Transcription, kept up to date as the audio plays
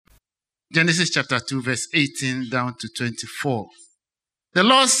Genesis chapter 2, verse 18 down to 24. The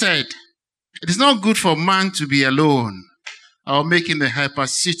Lord said, "It is not good for man to be alone. I will make him a helper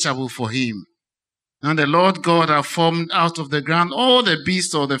suitable for him." And the Lord God had formed out of the ground all the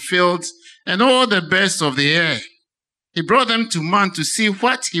beasts of the fields and all the birds of the air. He brought them to man to see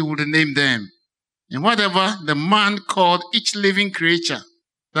what he would name them. And whatever the man called each living creature,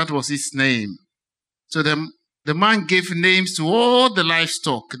 that was its name. So the man gave names to all the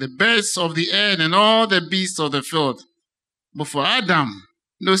livestock, the birds of the air, and all the beasts of the field. But for Adam,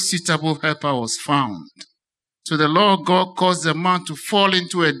 no suitable helper was found. So the Lord God caused the man to fall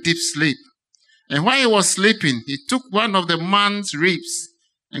into a deep sleep. And while he was sleeping, he took one of the man's ribs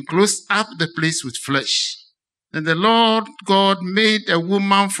and closed up the place with flesh. Then the Lord God made a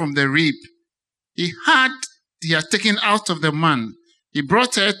woman from the rib he had taken out of the man. He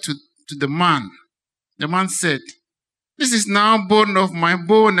brought her to the man. The man said, "This is now bone of my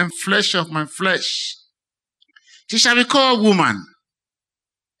bone and flesh of my flesh. She shall be called woman."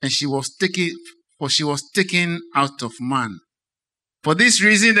 And she was taken out of man. For this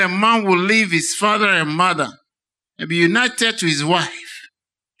reason, the man will leave his father and mother and be united to his wife,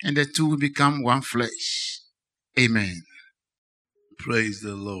 and the two will become one flesh. Amen. Praise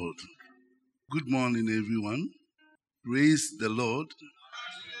the Lord. Good morning, everyone. Praise the Lord.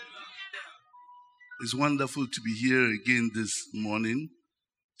 It's wonderful to be here again this morning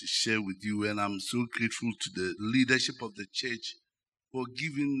to share with you, and I'm so grateful to the leadership of the church for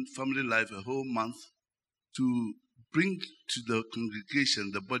giving Family Life a whole month to bring to the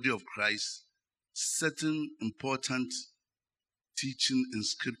congregation, the body of Christ, certain important teaching in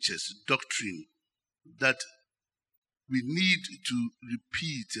scriptures, doctrine, that we need to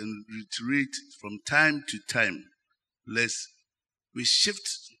repeat and reiterate from time to time, lest we shift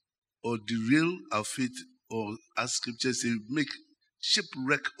or derail our faith, or as scriptures say, make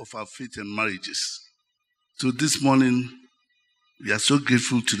shipwreck of our faith and marriages. So this morning, we are so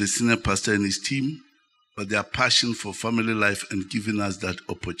grateful to the senior pastor and his team for their passion for Family Life and giving us that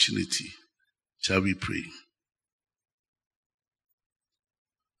opportunity. Shall we pray?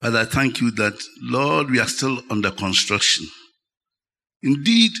 Father, I thank you that, Lord, we are still under construction.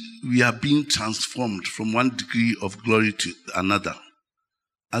 Indeed, we are being transformed from one degree of glory to another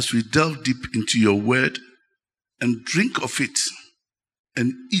as we delve deep into your word and drink of it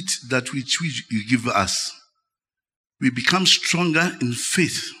and eat that which you give us. We become stronger in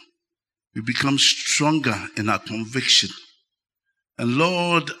faith. We become stronger in our conviction. And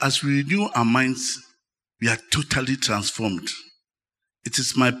Lord, as we renew our minds, we are totally transformed. It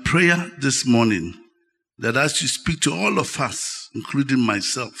is my prayer this morning that as you speak to all of us, including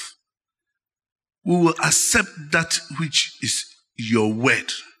myself, we will accept that which is your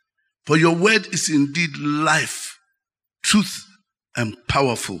word. For your word is indeed life, truth, and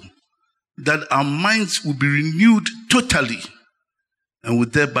powerful, that our minds will be renewed totally and will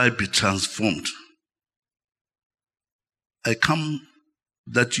thereby be transformed. I come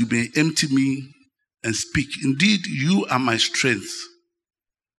that you may empty me and speak. Indeed, you are my strength.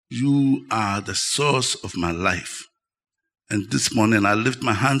 You are the source of my life. And this morning I lift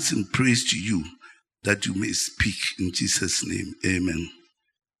my hands in praise to you that you may speak in Jesus' name. Amen.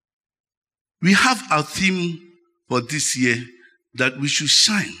 We have our theme for this year that we should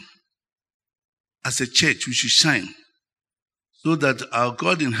shine. As a church, we should shine so that our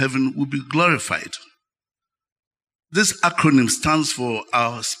God in heaven will be glorified. This acronym stands for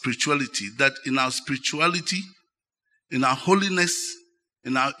our spirituality, that in our spirituality, in our holiness,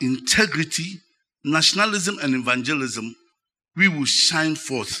 in our integrity, nationalism, and evangelism, we will shine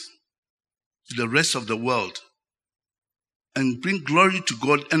forth to the rest of the world and bring glory to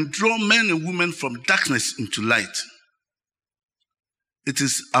God and draw men and women from darkness into light. It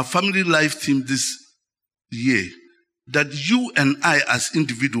is our Family Life theme this year that you and I as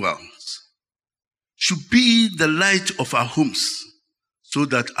individuals should be the light of our homes so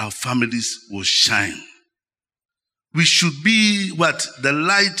that our families will shine. We should be the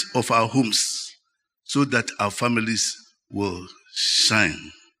light of our homes so that our families will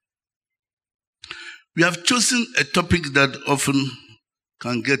shine. We have chosen a topic that often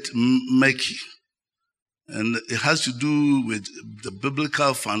can get murky, and it has to do with the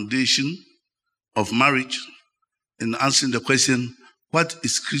biblical foundation of marriage in answering the question, what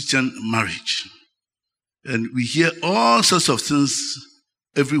is Christian marriage? And we hear all sorts of things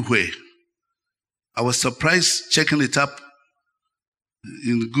everywhere. I was surprised checking it up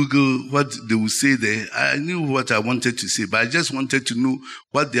in Google, what they will say there. I knew what I wanted to say, but I just wanted to know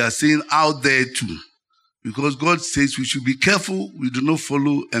what they are saying out there too. Because God says we should be careful we do not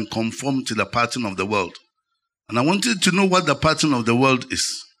follow and conform to the pattern of the world. And I wanted to know what the pattern of the world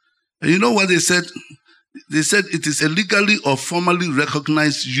is. And you know what they said? They said it is a legally or formally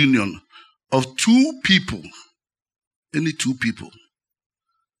recognized union of two people, any two people,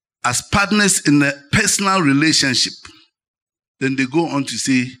 as partners in a personal relationship. Then they go on to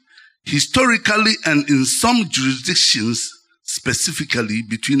say, historically and in some jurisdictions, specifically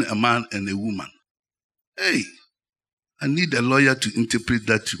between a man and a woman. Hey, I need a lawyer to interpret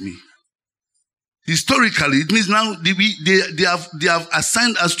that to me. Historically, it means now they have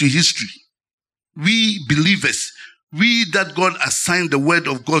assigned us to history. We believers, we that God assigned the word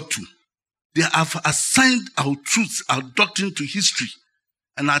of God to, they have assigned our truths, our doctrine to history,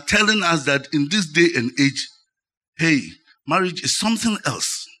 and are telling us that in this day and age, hey, marriage is something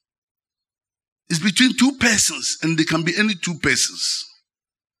else. It's between two persons, and they can be any two persons.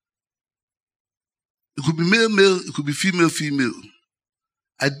 It could be male, it could be female.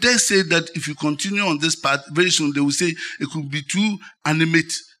 I dare say that if you continue on this path, very soon they will say it could be two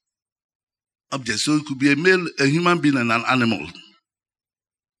animate objects. So it could be a human being and an animal.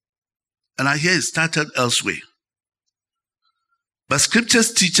 And I hear it started elsewhere. But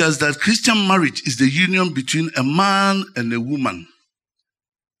scriptures teach us that Christian marriage is the union between a man and a woman,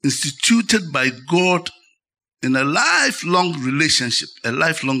 instituted by God in a lifelong relationship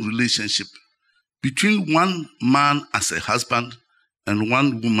between one man as a husband and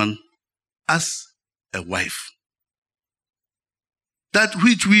one woman as a wife. That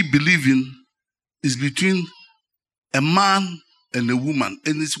which we believe in is between a man and a woman,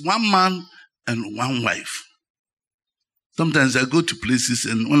 and it's one man and one wife. Sometimes I go to places,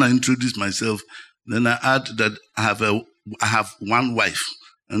 and when I introduce myself, then I add that I have one wife,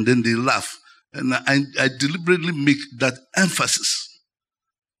 and then they laugh. And I deliberately make that emphasis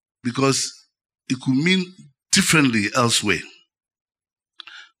because it could mean differently elsewhere.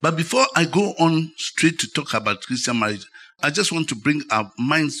 But before I go on straight to talk about Christian marriage, I just want to bring our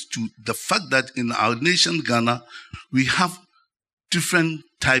minds to the fact that in our nation, Ghana, we have different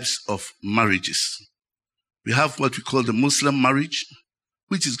types of marriages. We have what we call the Muslim marriage,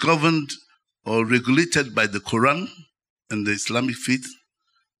 which is governed or regulated by the Quran and the Islamic faith.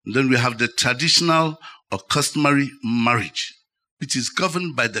 And then we have the traditional or customary marriage, which is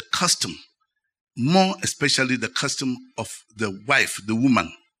governed by the custom, more especially the custom of the wife, the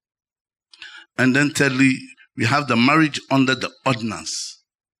woman. And then thirdly, we have the marriage under the ordinance.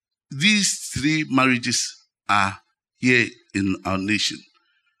 These three marriages are here in our nation.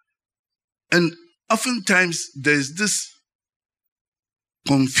 And oftentimes there's this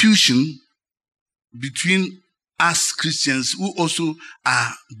confusion between us Christians who also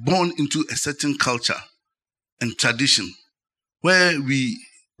are born into a certain culture and tradition, where we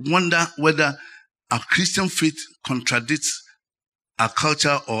wonder whether our Christian faith contradicts our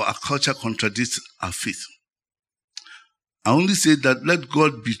culture or our culture contradicts our faith. I only say that let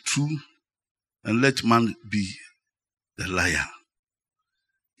God be true and let man be the liar.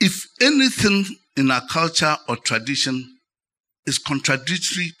 If anything in our culture or tradition is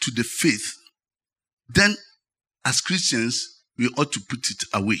contradictory to the faith, then as Christians, we ought to put it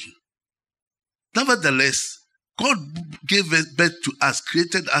away. Nevertheless, God gave birth to us,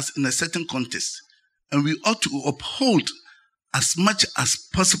 created us in a certain context, and we ought to uphold as much as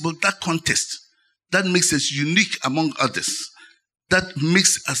possible that context that makes us unique among others, that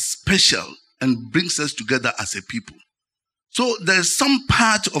makes us special and brings us together as a people. So there's some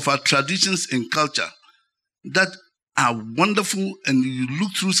part of our traditions and culture that are wonderful, and you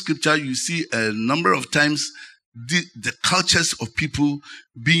look through scripture, you see a number of times the cultures of people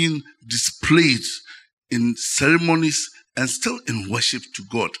being displayed in ceremonies and still in worship to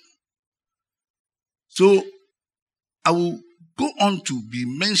God. So I will go on to be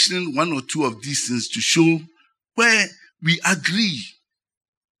mentioning one or two of these things to show where we agree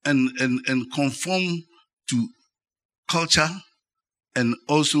and conform to culture, and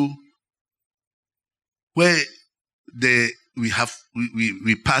also where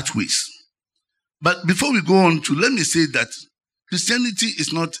we part ways. But before we go on to, let me say that Christianity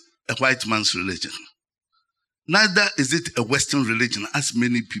is not a white man's religion. Neither is it a Western religion, as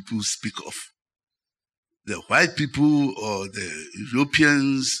many people speak of. The white people or the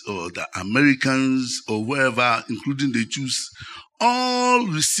Europeans or the Americans or wherever, including the Jews, all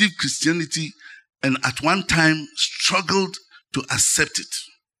received Christianity and at one time struggled to accept it.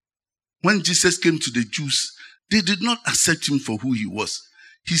 When Jesus came to the Jews, they did not accept him for who he was.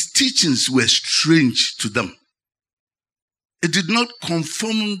 His teachings were strange to them. It did not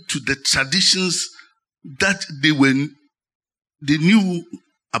conform to the traditions that they knew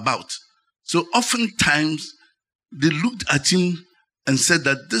about. So oftentimes, they looked at him and said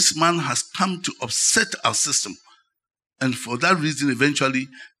that this man has come to upset our system. And for that reason, eventually,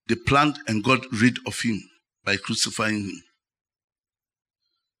 they planned and got rid of him by crucifying him.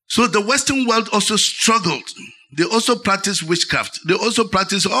 So the Western world also struggled. They also practiced witchcraft. They also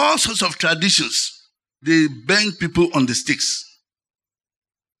practiced all sorts of traditions. They burned people on the stakes.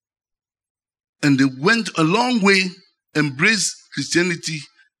 And they went a long way, embraced Christianity,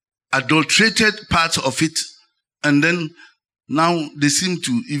 adulterated parts of it, and then now they seem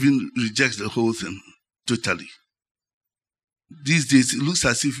to even reject the whole thing totally. These days, it looks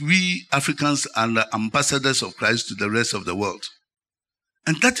as if we Africans are the ambassadors of Christ to the rest of the world.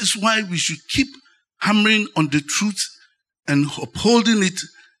 And that is why we should keep hammering on the truth and upholding it,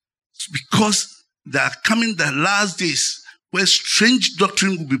 because there are coming the last days where strange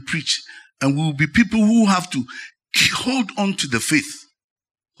doctrine will be preached, and we will be people who have to hold on to the faith.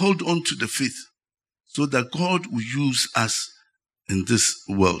 Hold on to the faith so that God will use us in this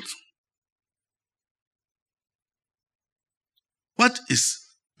world. What is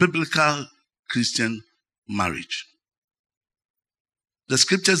biblical Christian marriage? The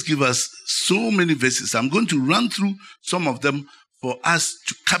scriptures give us so many verses. I'm going to run through some of them for us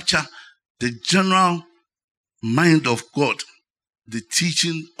to capture the general mind of God, the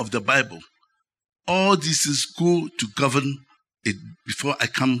teaching of the Bible. All this is go to govern it before I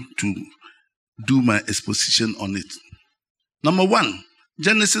come to do my exposition on it. Number 1,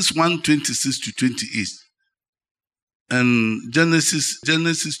 Genesis 1:26 to 28. And Genesis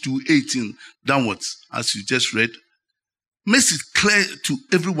 2:18 downwards, as you just read, makes it clear to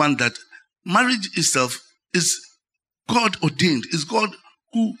everyone that marriage itself is God ordained. It's God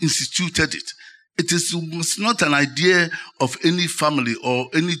who instituted it. It was not an idea of any family or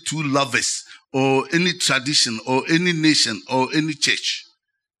any two lovers or any tradition or any nation or any church.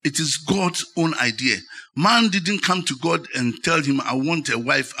 It is God's own idea. Man didn't come to God and tell him, I want a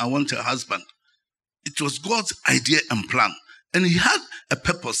wife, I want a husband. It was God's idea and plan. And he had a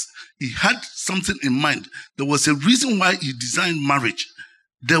purpose. He had something in mind. There was a reason why he designed marriage.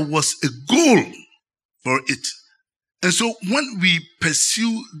 There was a goal for it. And so when we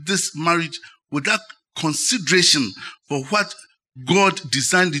pursue this marriage without consideration for what God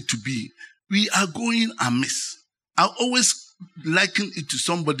designed it to be, we are going amiss. I always liken it to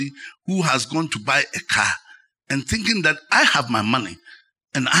somebody who has gone to buy a car and thinking that I have my money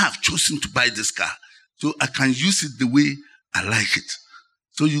and I have chosen to buy this car, so I can use it the way I like it.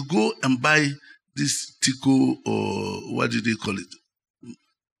 So you go and buy this Tico, or what do they call it?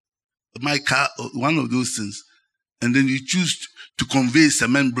 My car, or one of those things. And then you choose to convey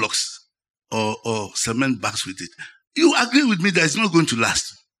cement blocks or cement bags with it. You agree with me that it's not going to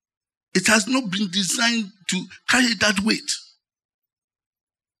last. It has not been designed to carry that weight.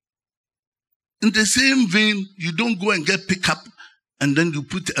 In the same vein, you don't go and get pick up and then you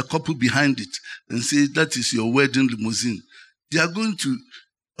put a couple behind it and say, that is your wedding limousine. They are going to,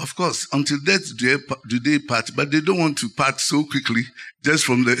 of course, until death do they part, but they don't want to part so quickly just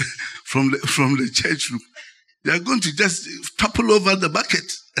from the church room. They are going to just topple over the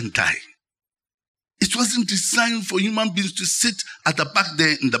bucket and die. It wasn't designed for human beings to sit at the back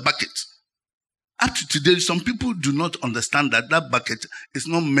there in the bucket. Up to today, some people do not understand that that bucket is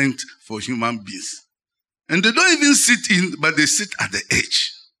not meant for human beings. And they don't even sit in, but they sit at the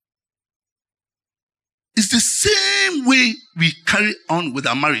edge. It's the same way we carry on with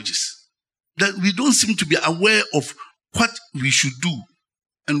our marriages. That we don't seem to be aware of what we should do.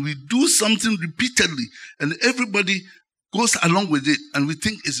 And we do something repeatedly, and everybody goes along with it, and we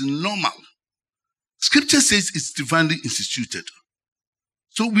think it's normal. Scripture says it's divinely instituted.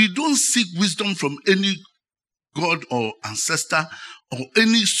 So we don't seek wisdom from any God or ancestor or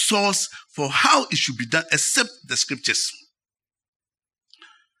any source for how it should be done except the scriptures.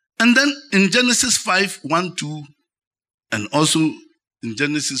 And then in Genesis 5:1-2, and also in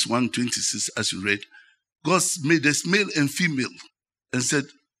Genesis 1:26, as you read, God made us male and female and said,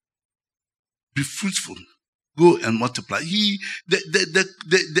 be fruitful, go and multiply.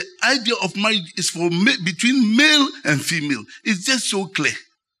 The idea of marriage is for between male and female. It's just so clear.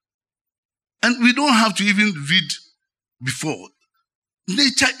 And we don't have to even read before.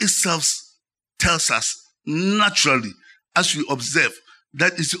 Nature itself tells us naturally, as we observe,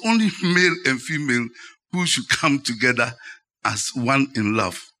 that it's only male and female who should come together as one in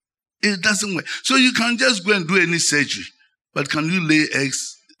love. It doesn't work. So you can just go and do any surgery, but can you lay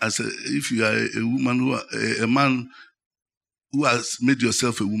eggs if you are a woman a man who has made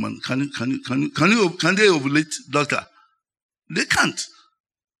yourself a woman? Can they ovulate, doctor? They can't.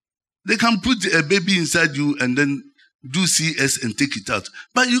 They can put a baby inside you and then do CS and take it out.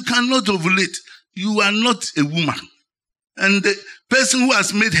 But you cannot ovulate. You are not a woman. And the person who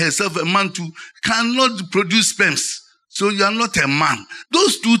has made herself a man too cannot produce sperms. So you are not a man.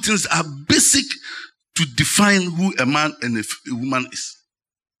 Those two things are basic to define who a man and a woman is.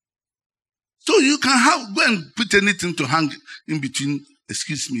 So you can go and put anything to hang in between,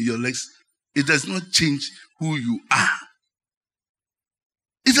 your legs. It does not change who you are.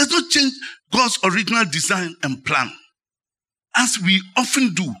 It does not change God's original design and plan. As we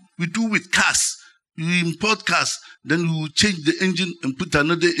often do, we do with cars. We import cars, then we will change the engine and put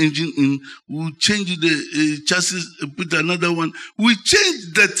another engine in. We will change the chassis and put another one. We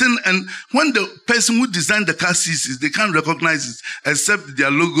change the thing, and when the person who designed the car sees it, they can't recognize it except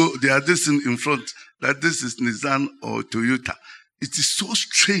their logo, they are this in front, that this is Nissan or Toyota. It is so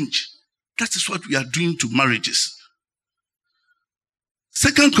strange. That is what we are doing to marriages.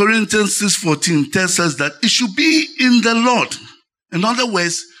 2 Corinthians 6:14 tells us that it should be in the Lord. In other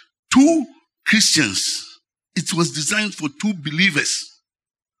words, two Christians. It was designed for two believers.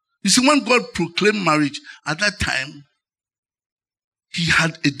 You see, when God proclaimed marriage, at that time, he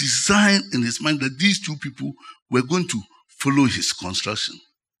had a design in his mind that these two people were going to follow his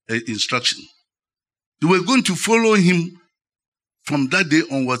instruction. They were going to follow him from that day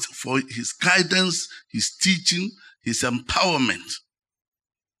onwards for his guidance, his teaching, his empowerment.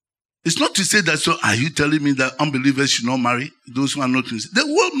 It's not to say that, so are you telling me that unbelievers should not marry? Those who are not Christians, they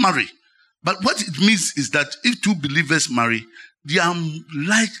will marry. But what it means is that if two believers marry, they are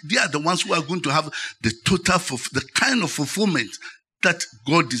the ones who are going to have the kind of fulfillment that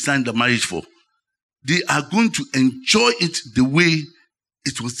God designed the marriage for. They are going to enjoy it the way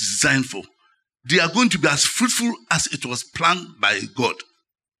it was designed for. They are going to be as fruitful as it was planned by God.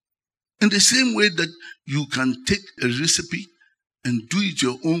 In the same way that you can take a recipe and do it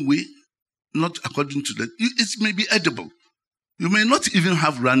your own way, not according to that. It may be edible. You may not even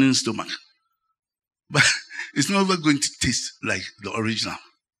have running stomach. But it's never going to taste like the original.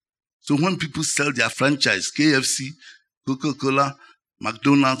 So when people sell their franchise, KFC, Coca-Cola,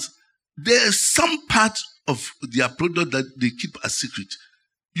 McDonald's, there's some part of their product that they keep a secret.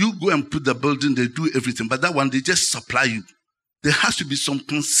 You go and put the building, they do everything. But that one, they just supply you. There has to be some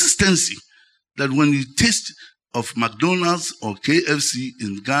consistency that when you taste of McDonald's or KFC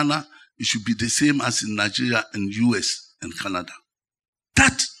in Ghana, it should be the same as in Nigeria and US and Canada.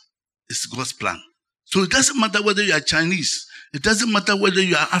 That is God's plan. So it doesn't matter whether you are Chinese. It doesn't matter whether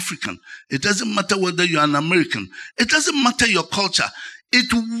you are African. It doesn't matter whether you are an American. It doesn't matter your culture.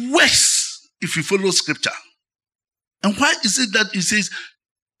 It works if you follow scripture. And why is it that it says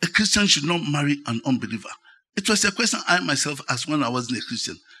a Christian should not marry an unbeliever? It was a question I myself asked when I wasn't a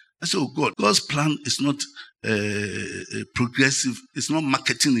Christian. I said, oh God, God's plan is not progressive. It's not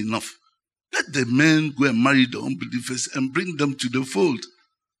marketing enough. Let the men go and marry the unbelievers and bring them to the fold.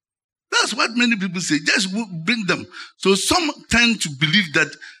 That's what many people say. Just bring them. So some tend to believe that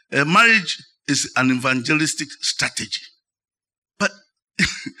marriage is an evangelistic strategy. But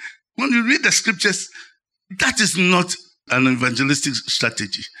when you read the scriptures, that is not an evangelistic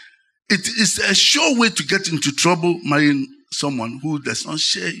strategy. It is a sure way to get into trouble marrying someone who does not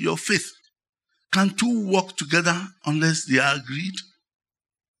share your faith. Can two walk together unless they are agreed?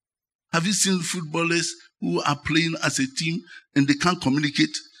 Have you seen footballers who are playing as a team and they can't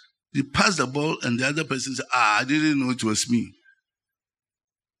communicate? They pass the ball and the other person says, I didn't know it was me.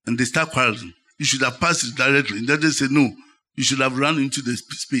 And they start quarreling. You should have passed it directly. And then they say, no, you should have run into the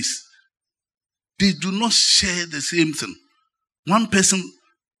space. They do not share the same thing. One person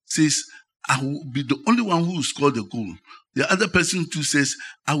says, I will be the only one who will score the goal. The other person too says,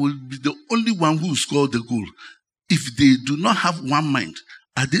 I will be the only one who will score the goal. If they do not have one mind,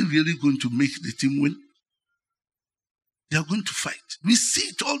 are they really going to make the team win? They are going to fight. We see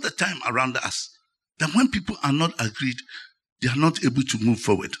it all the time around us. That when people are not agreed, they are not able to move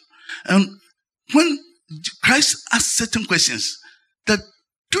forward. And when Christ asks certain questions that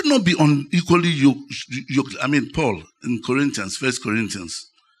do not be unequally yoked. Paul in Corinthians, 1 Corinthians,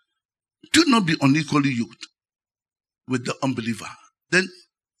 do not be unequally yoked with the unbeliever. Then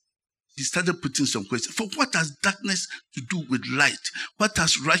he started putting some questions. For what has darkness to do with light? What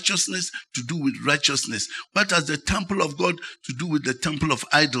has righteousness to do with righteousness? What has the temple of God to do with the temple of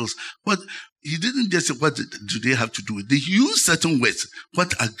idols? What he didn't just say, what do they have to do with? They used certain words.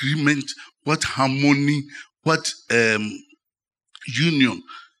 What agreement? What harmony? What union?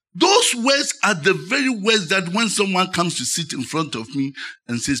 Those words are the very words that when someone comes to sit in front of me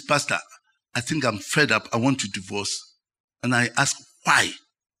and says, Pastor, I think I'm fed up. I want to divorce. And I ask, why?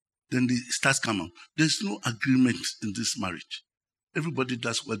 Then they start coming. There's no agreement in this marriage. Everybody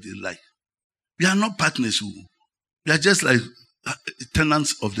does what they like. We are not partners. We are just like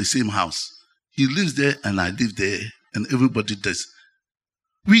tenants of the same house. He lives there and I live there and everybody does.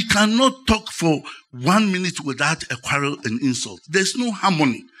 We cannot talk for 1 minute without a quarrel and insult. There's no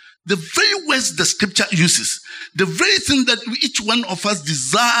harmony. The very words the scripture uses, the very thing that each one of us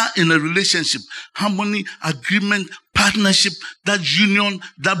desire in a relationship, harmony, agreement, partnership, that union,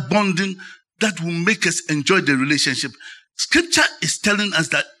 that bonding, that will make us enjoy the relationship. Scripture is telling us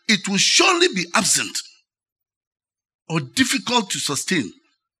that it will surely be absent or difficult to sustain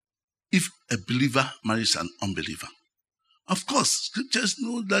if a believer marries an unbeliever. Of course, scriptures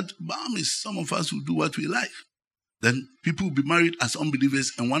know that some of us will do what we like. Then people will be married as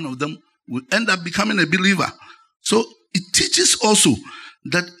unbelievers and one of them will end up becoming a believer. So it teaches also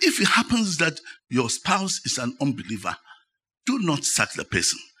that if it happens that your spouse is an unbeliever, do not sack the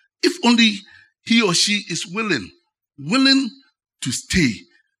person. If only he or she is willing to stay.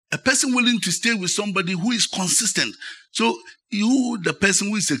 A person willing to stay with somebody who is consistent. So you, the person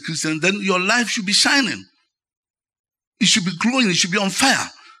who is a Christian, then your life should be shining. It should be glowing. It should be on fire.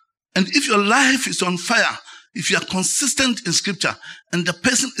 And if your life is on fire, if you are consistent in scripture and the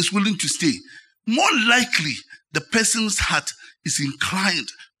person is willing to stay, more likely the person's heart is inclined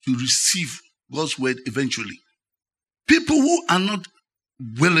to receive God's word eventually. People who are not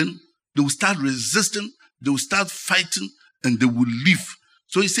willing, they will start resisting, they will start fighting, and they will leave.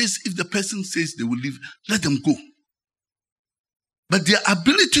 So he says, if the person says they will leave, let them go. But their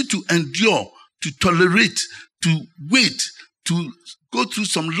ability to endure, to tolerate, to wait, to go through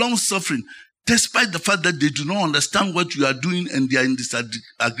some long suffering, despite the fact that they do not understand what you are doing and they are in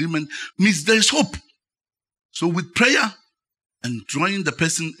disagreement, means there is hope. So with prayer and drawing the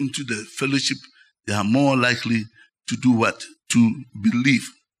person into the fellowship, they are more likely to do what? To believe.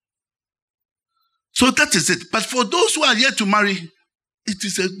 So that is it. But for those who are yet to marry, it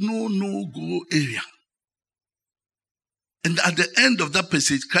is a no-go area. And at the end of that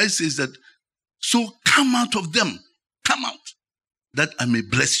passage, Christ says that, so come out of them. Come out, that I may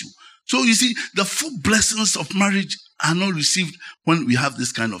bless you. So you see, the full blessings of marriage are not received when we have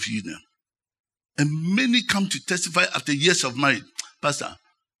this kind of union. And many come to testify after years of marriage. Pastor,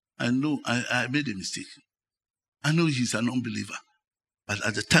 I know I made a mistake. I know he's an unbeliever. But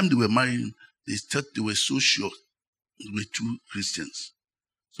at the time they were marrying, they thought they were so sure they were two Christians.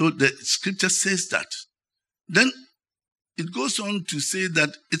 So the scripture says that. Then it goes on to say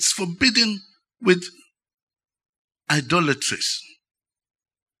that it's forbidden with idolatries.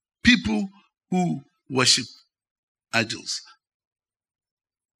 People who worship idols.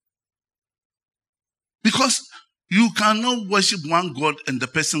 Because you cannot worship one God and the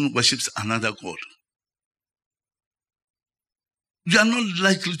person worships another God. You are not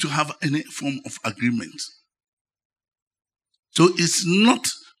likely to have any form of agreement. So it's not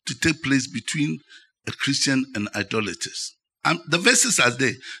to take place between a Christian and idolaters. The verses are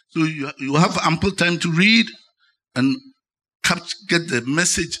there. So you have ample time to read and get the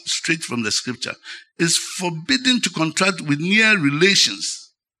message straight from the scripture. It's forbidden to contract with near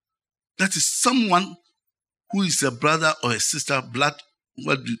relations. That is someone who is a brother or a sister, blood,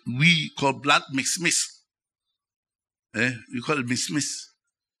 what we call blood mix. We call it mix.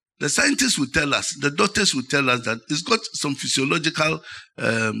 The scientists will tell us, the doctors will tell us that it's got some physiological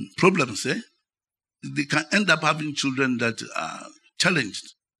problems. They can end up having children that are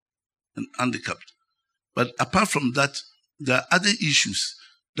challenged and handicapped. But apart from that, there are other issues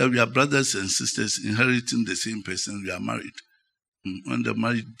that we are brothers and sisters inheriting the same person. We are married. When the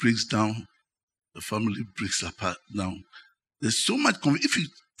marriage breaks down, the family breaks apart down. There's so much. If you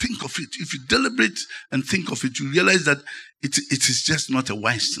think of it, if you deliberate and think of it, you realize that it is just not a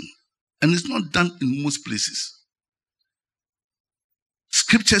wise thing. And it's not done in most places.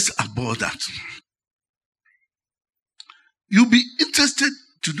 Scriptures abhor that. You'll be interested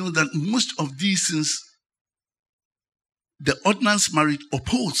to know that most of these things, the ordinance marriage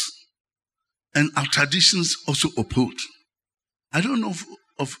upholds, and our traditions also uphold. I don't know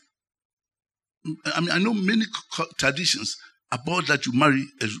I know many traditions about that you marry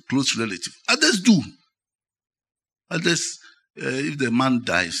a close relative. Others do. Others, if the man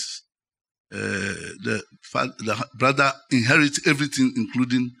dies, the brother inherits everything,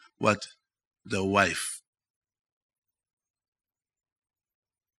 including what? The wife.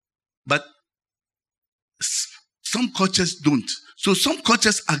 But some cultures don't. So some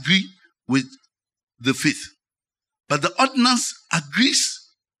cultures agree with the faith. But the ordinance agrees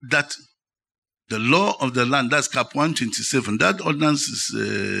that the law of the land, that's Cap 127. That ordinance is,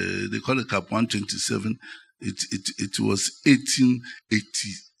 they call it Cap 127. It was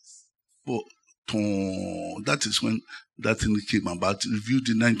 1884. That is when that thing came about, reviewed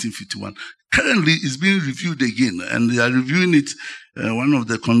in 1951. Currently, it's being reviewed again, and they are reviewing it. One of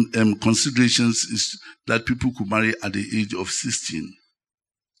the considerations is that people could marry at the age of 16.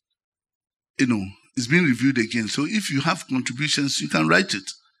 it's being reviewed again. So if you have contributions, you can write it.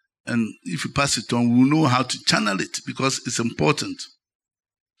 And if you pass it on, we'll know how to channel it because it's important.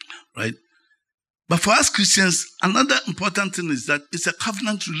 Right? But for us Christians, another important thing is that it's a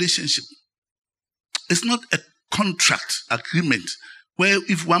covenant relationship. It's not a contract agreement where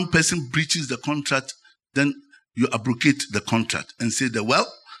if one person breaches the contract, then you abrogate the contract and say that,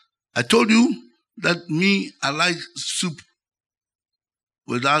 well, I told you that I like soup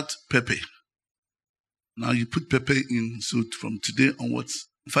without pepper. Now you put pepper in, so from today onwards.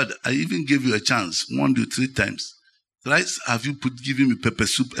 In fact, I even gave you a chance, 1 to 3 times. Thrice have you given me pepper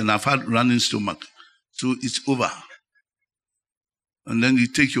soup and I've had running stomach. So it's over. And then you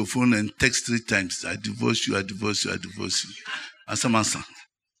take your phone and text 3 times. I divorce you, I divorce you, I divorce you. As a master.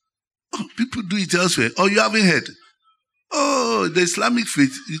 Oh, people do it elsewhere. Oh, you haven't heard. Oh, the Islamic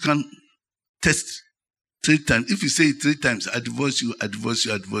faith, you can test 3 times. If you say it 3 times, I divorce you, I divorce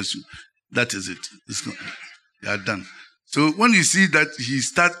you, I divorce you. That is it. It's gone. You are done. So when you see that he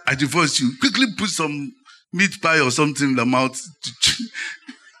starts, I divorce you, quickly put some meat pie or something in the mouth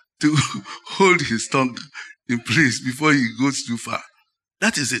to hold his tongue in place before he goes too far.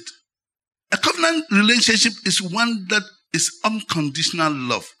 That is it. A covenant relationship is one that is unconditional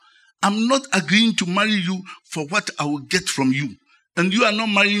love. I'm not agreeing to marry you for what I will get from you. And you are not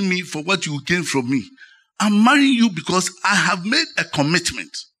marrying me for what you will gain from me. I'm marrying you because I have made a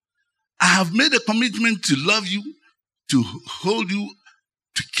commitment. I have made a commitment to love you, to hold you,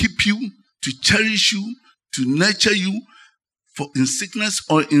 to keep you, to cherish you, to nurture you, for in sickness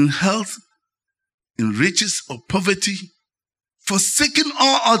or in health, in riches or poverty, forsaking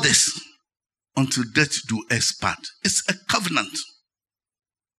all others until death do us part. It's a covenant.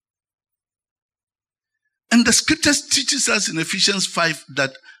 And the scriptures teaches us in Ephesians 5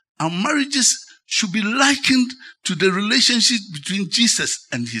 that our marriages should be likened to the relationship between Jesus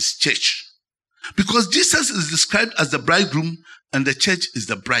and his church. Because Jesus is described as the bridegroom and the church is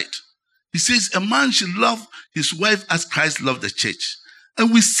the bride. He says a man should love his wife as Christ loved the church.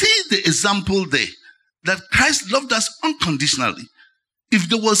 And we see the example there that Christ loved us unconditionally. If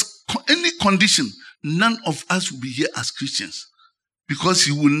there was any condition, none of us would be here as Christians because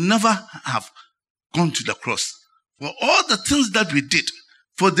he would never have gone to the cross. For all the things that we did,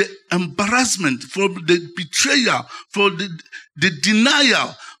 for the embarrassment, for the betrayal, for the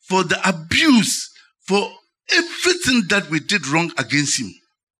denial, for the abuse, for everything that we did wrong against him,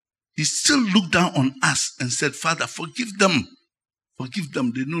 he still looked down on us and said, Father, forgive them. Forgive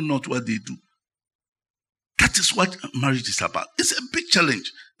them. They know not what they do. That is what marriage is about. It's a big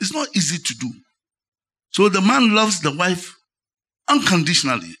challenge. It's not easy to do. So the man loves the wife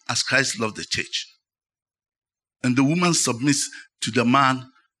unconditionally as Christ loved the church. And the woman submits to the man,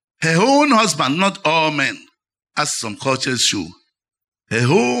 her own husband, not all men, as some cultures show. Her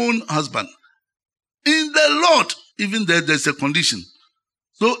own husband. In the Lord, even there's a condition.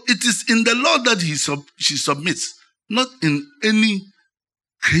 So it is in the Lord that she submits, not in any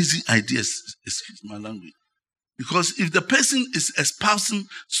crazy ideas, excuse my language. Because if the person is espousing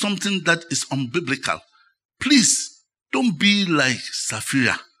something that is unbiblical, please don't be like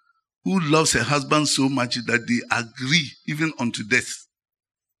Sapphira, who loves her husband so much that they agree even unto death.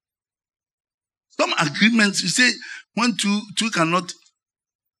 Some agreements, you say, when two cannot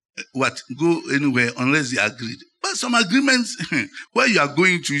go anywhere unless they agreed. But some agreements, where you are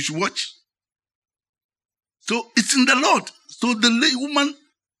going to, you should watch. So it's in the Lord. So the woman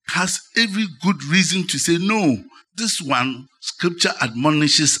has every good reason to say, no, this one, scripture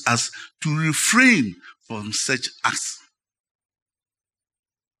admonishes us to refrain from such acts.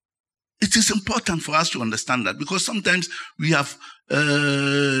 It is important for us to understand that because sometimes we have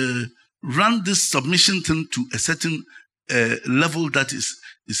run this submission thing to a certain level that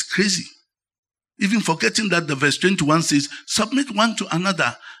is crazy. Even forgetting that the verse 21 says, submit one to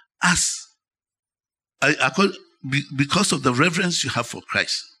another as because of the reverence you have for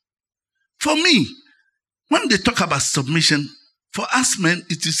Christ. For me, when they talk about submission, for us men,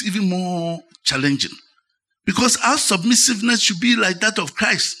 it is even more challenging. Because our submissiveness should be like that of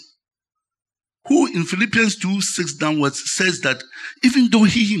Christ, who in Philippians 2:6 downwards says that even though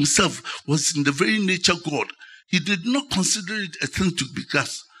he himself was in the very nature God, he did not consider it a thing to be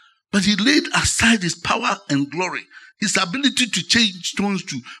grasped, but he laid aside his power and glory, his ability to change stones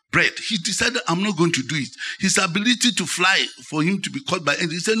to bread. He decided, I'm not going to do it. His ability to fly for him to be caught by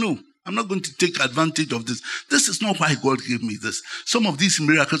angels. He said, no, I'm not going to take advantage of this. This is not why God gave me this. Some of these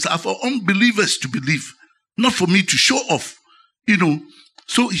miracles are for unbelievers to believe, not for me to show off.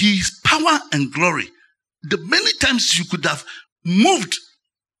 So his power and glory, the many times you could have moved.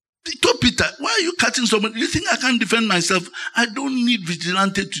 He told Peter, why are you cutting somebody? You think I can't defend myself? I don't need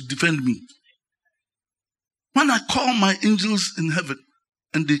vigilante to defend me. When I call my angels in heaven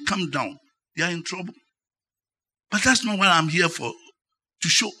and they come down, they are in trouble. But that's not what I'm here for, to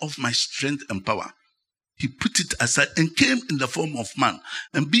show off my strength and power. He put it aside and came in the form of man.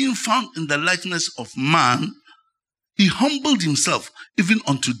 And being found in the likeness of man, he humbled himself even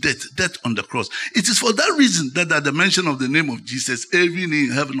unto death on the cross. It is for that reason that at the mention of the name of Jesus, every knee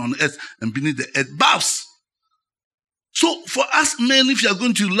in heaven, on earth, and beneath the earth bows. So for us men, if you are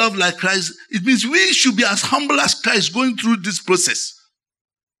going to love like Christ, it means we should be as humble as Christ going through this process.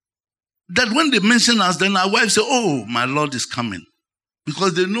 That when they mention us, then our wives say, oh, my Lord is coming.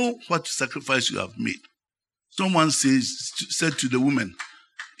 Because they know what sacrifice you have made. Someone said to the woman,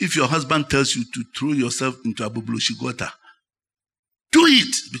 if your husband tells you to throw yourself into Abubuloshigota, do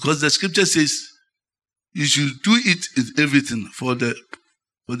it. Because the scripture says you should do it in everything for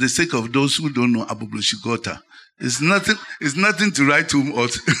the sake of those who don't know Abubuloshigota. It's nothing to write home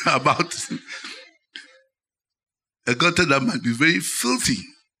about. A gutter that might be very filthy,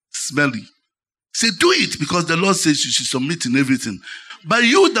 smelly. Say, do it, because the Lord says you should submit in everything. But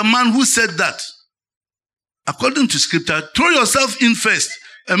you, the man who said that, according to scripture, throw yourself in first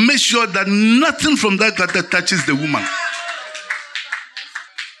and make sure that nothing from that gutter touches the woman.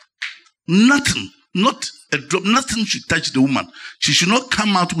 Nothing, not a drop, nothing should touch the woman. She should not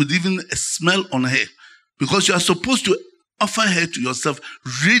come out with even a smell on her, because you are supposed to offer her to yourself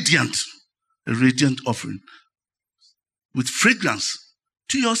radiant, a radiant offering with fragrance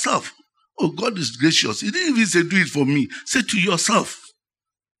to yourself. Oh, God is gracious. He didn't even say, do it for me. Say to yourself.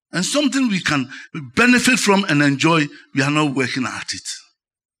 And something we can benefit from and enjoy, we are not working at it.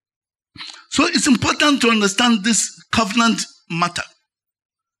 So it's important to understand this covenant matter.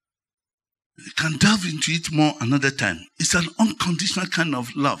 You can delve into it more another time. It's an unconditional kind of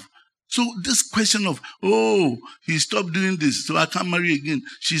love. So this question of, oh, he stopped doing this, so I can't marry again.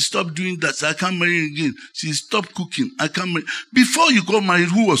 She stopped doing that, so I can't marry again. She stopped cooking, I can't marry. Before you got married,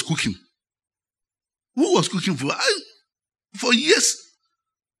 who was cooking? Who was cooking for? For years,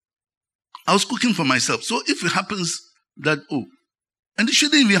 I was cooking for myself. So if it happens that, and it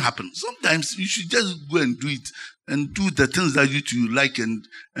shouldn't even happen. Sometimes you should just go and do it and do the things that you like and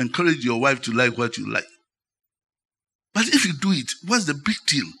encourage your wife to like what you like. But if you do it, what's the big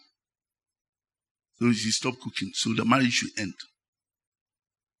deal? So she stopped cooking, so the marriage should end.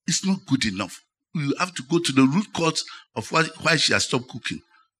 It's not good enough. You have to go to the root cause of why she has stopped cooking.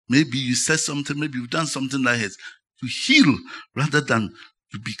 Maybe you said something, maybe you've done something like that to heal rather than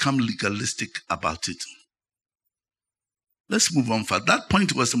to become legalistic about it. Let's move on. For that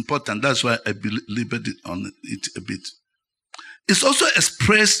point was important. That's why I belabored on it a bit. It's also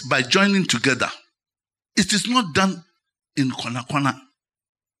expressed by joining together. It is not done in kwana.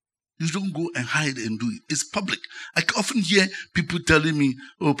 You don't go and hide and do it. It's public. I often hear people telling me,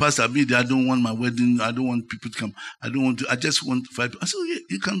 oh, Pastor Abidi, I don't want my wedding. I don't want people to come. I just want 5 people. I said, oh, yeah,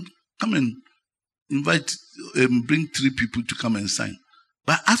 you can come and invite, bring 3 people to come and sign.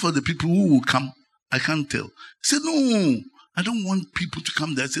 But as for the people who will come, I can't tell. I said, no, I don't want people to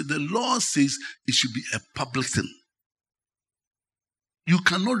come there. I said, the law says it should be a public thing. You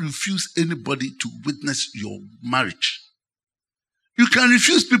cannot refuse anybody to witness your marriage. You can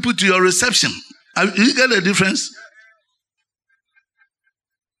refuse people to your reception. You get the difference?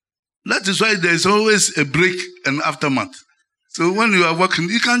 That is why there is always a break and aftermath. So when you are working,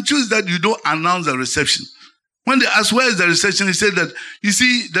 you can choose that you don't announce the reception. When they ask where is the reception, he said that, you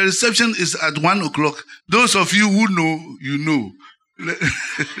see, the reception is at 1 o'clock. Those of you who know, you know.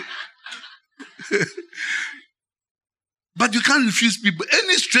 But you can't refuse people.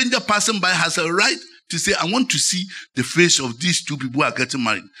 Any stranger passing by has a right to say, I want to see the face of these 2 people who are getting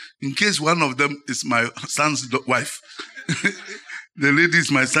married. In case one of them is my son's wife. The lady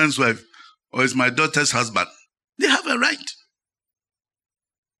is my son's wife. Or is my daughter's husband. They have a right.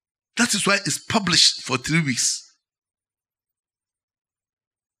 That is why it's published for 3 weeks.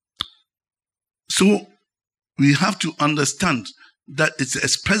 So we have to understand that it's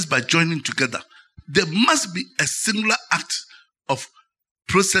expressed by joining together. There must be a singular act of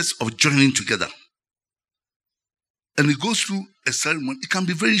process of joining together. And it goes through a ceremony. It can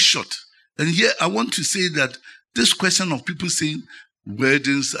be very short. And here I want to say that this question of people saying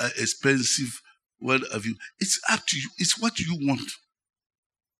weddings are expensive, what have you, it's up to you. It's what you want.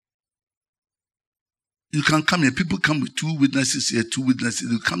 You can come here. People come with 2 witnesses here, 2 witnesses.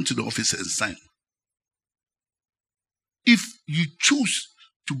 They come to the office and sign. If you choose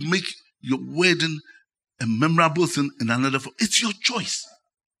to make your wedding a memorable thing in another form, it's your choice.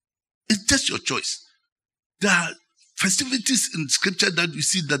 It's just your choice. There are festivities in scripture that you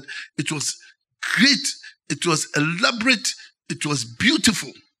see that it was great, it was elaborate, it was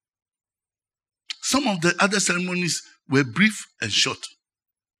beautiful. some of the other ceremonies were brief and short.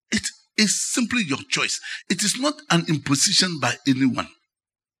 It is simply your choice. It is not an imposition by anyone.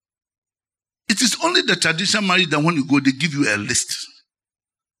 It is only the traditional marriage that when you go, they give you a list.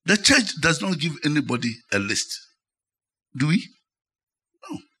 The church does not give anybody a list. Do we?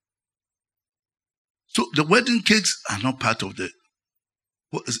 No. So the wedding cakes are not part of the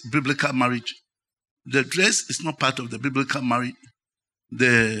biblical marriage. The dress is not part of the biblical marriage.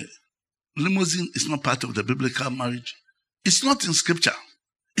 The limousine is not part of the biblical marriage. It's not in scripture.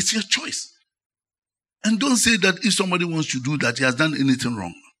 It's your choice. And don't say that if somebody wants to do that, he has done anything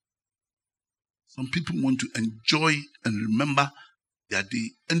wrong. Some people want to enjoy and remember their day,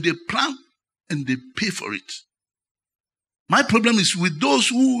 and they plan and they pay for it. My problem is with those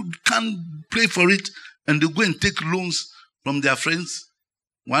who can't pay for it and they go and take loans from their friends,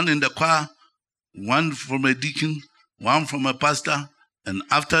 one in the choir, one from a deacon, one from a pastor, and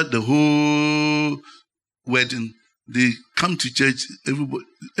after the whole wedding, they come to church. Everybody,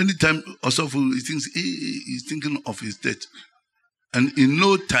 anytime Osofo, he thinks he's thinking of his debt, and in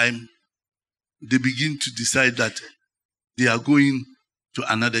no time, they begin to decide that they are going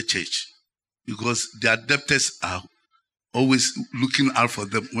to another church because their debtors are always looking out for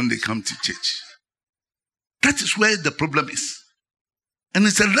them when they come to church. That is where the problem is. And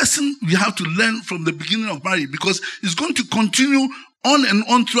it's a lesson we have to learn from the beginning of marriage, because it's going to continue on and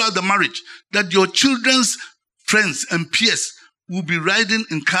on throughout the marriage, that your children's friends and peers will be riding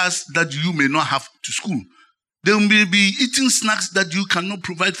in cars that you may not have to school. They may be eating snacks that you cannot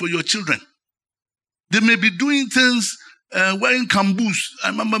provide for your children. They may be doing things, wearing Cambus.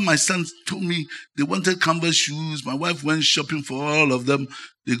 I remember my son told me they wanted Canvas shoes. My wife went shopping for all of them.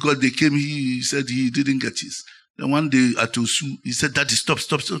 They came, he said he didn't get his. Then one day at Osu, he said, Daddy, stop.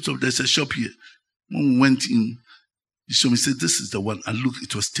 There's a shop here. When we went in, he showed me, said, this is the one. And look,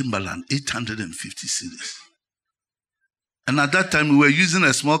 it was Timberland, 850 cedis. And at that time, we were using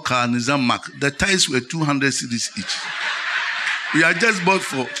a small car, Nizam Mac. The tires were 200 cedis each. We had just bought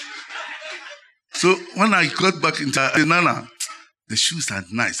 4. So when I got back into Nana, the shoes are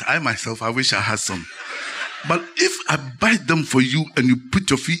nice. I myself, I wish I had some. But if I buy them for you and you put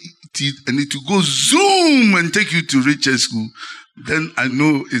your feet and it will go zoom and take you to Richard School, then I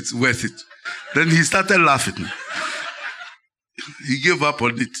know it's worth it. Then he started laughing. He gave up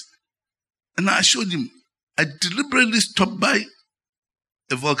on it. And I showed him. I deliberately stopped by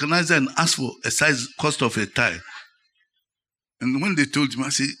a vulcanizer and asked for a size cost of a tie. And when they told him, I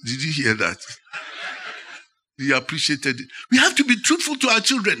said, did you hear that? He appreciated it. We have to be truthful to our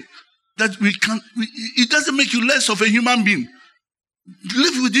children. That it doesn't make you less of a human being.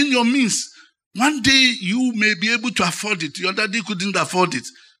 Live within your means. One day you may be able to afford it. Your daddy couldn't afford it.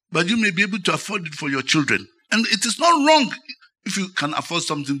 But you may be able to afford it for your children. And it is not wrong if you can afford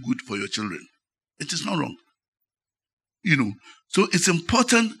something good for your children. It is not wrong. So it's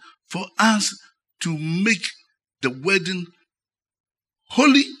important for us to make the wedding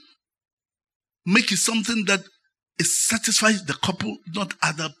holy. Make it something that it satisfies the couple, not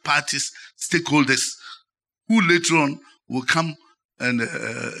other parties, stakeholders, who later on will come and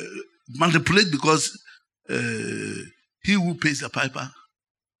manipulate because he who pays the piper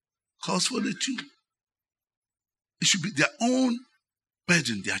calls for the tune. It should be their own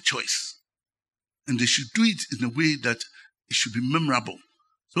burden, their choice. And they should do it in a way that it should be memorable.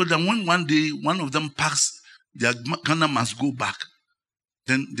 So that when one day one of them packs, their Ghana must go back.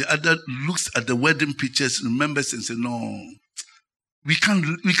 Then the other looks at the wedding pictures, remembers and says, no, we can't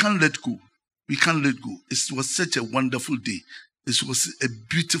let go. We can't let go. It was such a wonderful day. It was a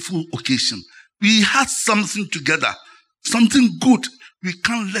beautiful occasion. We had something together, something good. We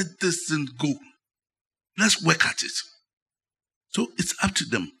can't let this thing go. Let's work at it. So it's up to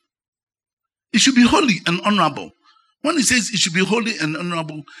them. It should be holy and honorable. When it says it should be holy and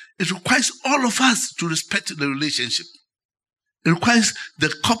honorable, it requires all of us to respect the relationship. It requires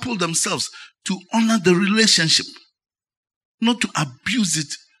the couple themselves to honor the relationship, not to abuse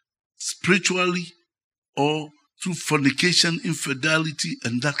it spiritually or through fornication, infidelity,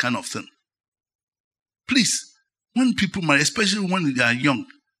 and that kind of thing. Please, when people marry, especially when they are young,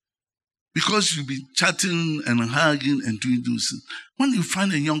 because you'll be chatting and hugging and doing those things, when you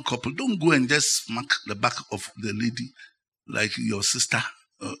find a young couple, don't go and just smack the back of the lady like your sister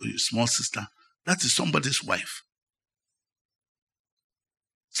or your small sister. That is somebody's wife.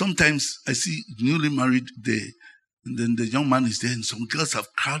 Sometimes I see newly married there, and then the young man is there, and some girls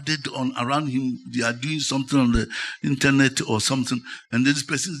have crowded on around him. They are doing something on the internet or something, and then this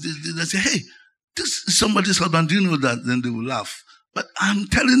person, they say, hey, this is somebody's husband, do you know that? Then they will laugh. But I'm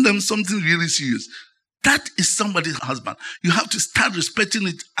telling them something really serious. That is somebody's husband. You have to start respecting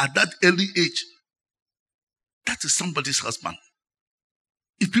it at that early age. that is somebody's husband.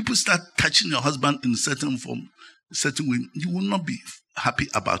 If people start touching your husband in a certain form, a certain way, you will not be happy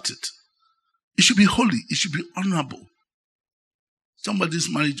about it. It should be holy. It should be honorable. Somebody's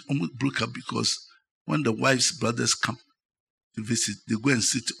marriage almost broke up because when the wife's brothers come to visit, they go and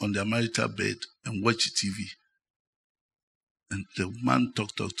sit on their marital bed and watch TV. And the man talk.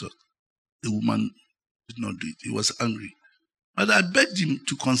 The woman did not do it. He was angry. But I begged him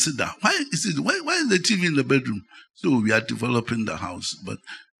to consider, why is the TV in the bedroom? So we are developing the house, but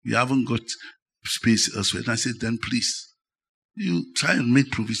we haven't got space elsewhere. And I said, then please, you try and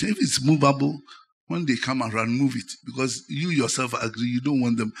make provision. If it's movable, when they come around, move it. Because you yourself agree, you don't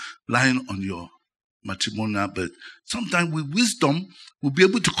want them lying on your matrimonial bed. Sometimes with wisdom, we'll be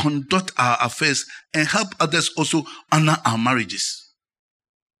able to conduct our affairs and help others also honor our marriages.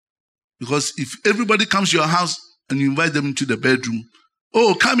 Because if everybody comes to your house and you invite them into the bedroom,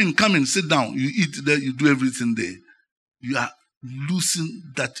 oh, come in, sit down. You eat there, you do everything there. You are losing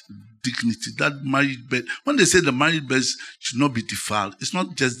that dignity, that married bed. When they say the married beds should not be defiled, it's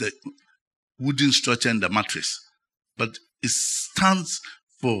not just the wooden structure and the mattress, but it stands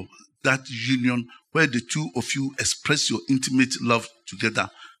for that union where the two of you express your intimate love together.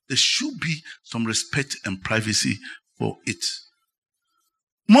 There should be some respect and privacy for it.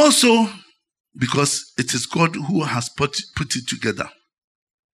 More so because it is God who has put it together.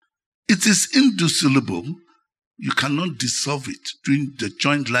 It is indissoluble. You cannot dissolve it during the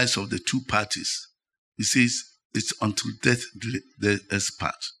joint lives of the two parties. He says it's until death do us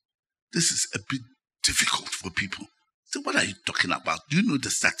part. This is a bit difficult for people. So what are you talking about? Do you know the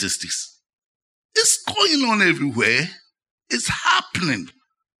statistics? It's going on everywhere. It's happening.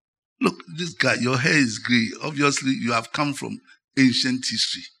 Look, this guy, your hair is gray. Obviously, you have come from ancient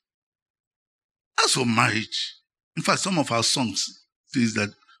history. As for marriage, in fact, some of our songs says that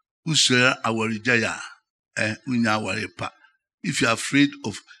if you are afraid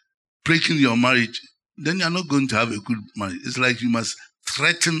of breaking your marriage, then you are not going to have a good marriage. It's like you must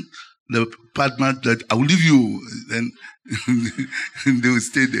threaten the partner that I will leave you, then they will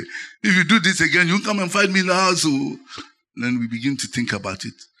stay there. If you do this again, you come and find me in the house. So then we begin to think about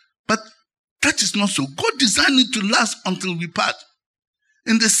it. But that is not so. God designed it to last until we part.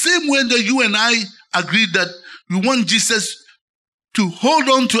 In the same way that you and I agreed that we want Jesus to hold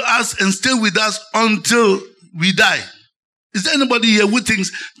on to us and stay with us until we die. Is there anybody here who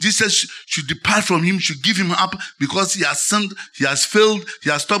thinks Jesus should depart from him, should give him up because he has sinned, he has failed, he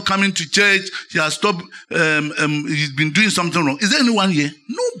has stopped coming to church, he has stopped, he's been doing something wrong? Is there anyone here?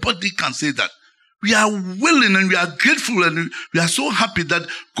 Nobody can say that. We are willing and we are grateful and we are so happy that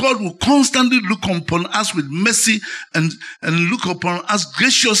God will constantly look upon us with mercy and look upon us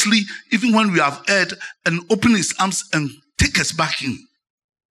graciously even when we have erred and open his arms and take us back in.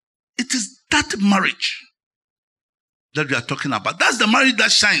 It is that marriage that we are talking about. That's the marriage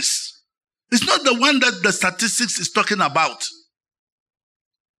that shines. It's not the one that the statistics is talking about.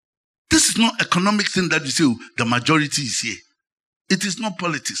 This is not economic thing that you say, oh, the majority is here. It is not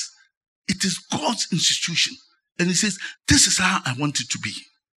politics. It is God's institution. And he says, this is how I want it to be.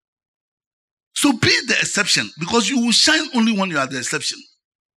 So be the exception, because you will shine only when you are the exception.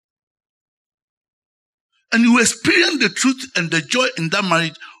 And you will experience the truth and the joy in that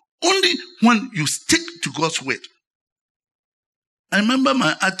marriage only when you stick to God's word. I remember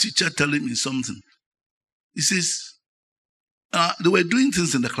my art teacher telling me something. He says, they were doing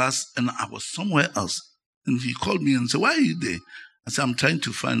things in the class and I was somewhere else. And he called me and said, why are you there? I said, I'm trying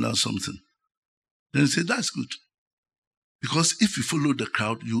to find out something. Then he said, that's good. Because if you follow the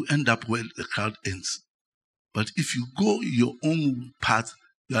crowd, you end up where the crowd ends. But if you go your own path,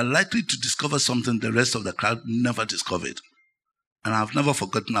 you are likely to discover something the rest of the crowd never discovered. And I've never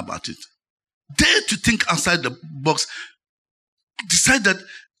forgotten about it. Dare to think outside the box. Decide that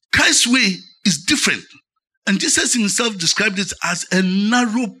Christ's way is different. And Jesus himself described it as a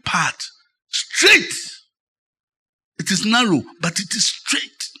narrow path. Straight. It is narrow, but it is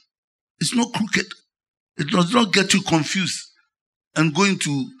straight. It's not crooked. It does not get you confused and going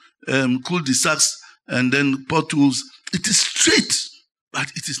to cul-de-sacs and then potholes. It is straight, but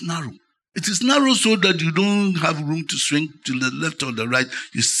it is narrow. It is narrow so that you don't have room to swing to the left or the right.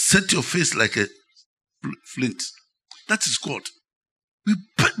 You set your face like a flint. That is God. We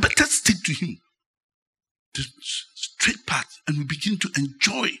better stick to him. The straight path, and we begin to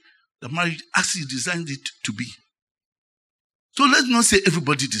enjoy the marriage as he designed it to be. So let's not say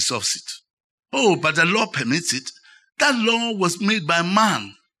everybody deserves it. Oh, but the law permits it. That law was made by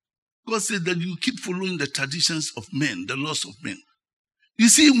man. God said that you keep following the traditions of men, the laws of men. You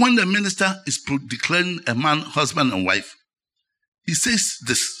see, when the minister is declaring a man husband and wife, he says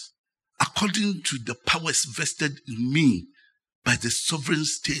this, according to the powers vested in me by the sovereign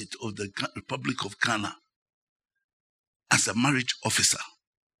state of the Republic of Ghana, as a marriage officer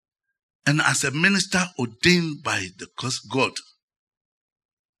and as a minister ordained by the God,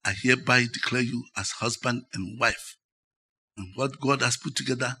 I hereby declare you as husband and wife. And what God has put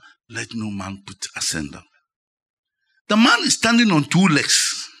together, let no man put asunder. The man is standing on two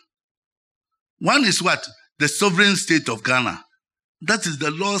legs. One is what? The sovereign state of Ghana. That is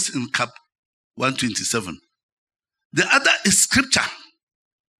the laws in Cap 127. The other is scripture.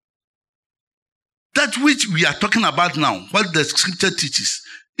 That which we are talking about now, what the scripture teaches.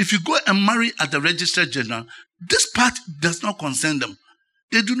 If you go and marry at the Registrar General, this part does not concern them.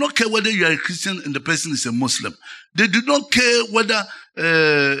 They do not care whether you are a Christian and the person is a Muslim. They do not care whether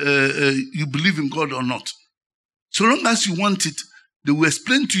you believe in God or not. So long as you want it, they will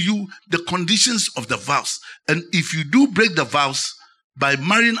explain to you the conditions of the vows. And if you do break the vows by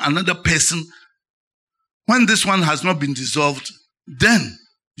marrying another person, when this one has not been dissolved, then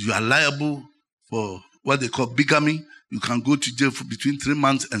you are liable for what they call bigamy. You can go to jail for between 3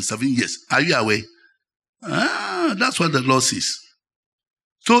 months and 7 years. Are you aware? That's what the law says.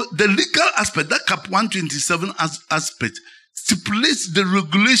 So the legal aspect, that Cap 127 aspect, stipulates the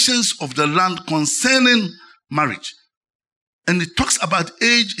regulations of the land concerning marriage. And it talks about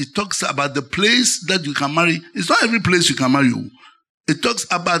age, it talks about the place that you can marry. It's not every place you can marry you. It talks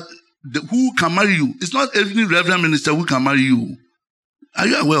about who can marry you. It's not every reverend minister who can marry you. Are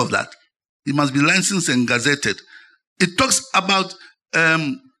you aware of that? It must be licensed and gazetted. It talks about,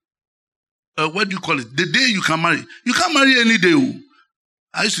 what do you call it? The day you can marry. You can't marry any day.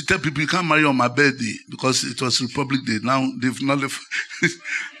 I used to tell people you can't marry on my birthday because it was Republic Day. Now they've not left.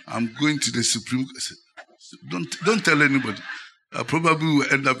 I'm going to the Supreme Court. Don't tell anybody. I probably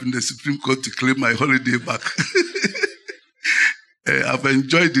will end up in the Supreme Court to claim my holiday back. I've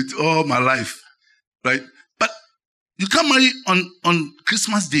enjoyed it all my life, right? But you can't marry on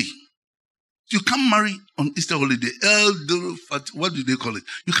Christmas Day. You can't marry on Easter holiday. What do they call it?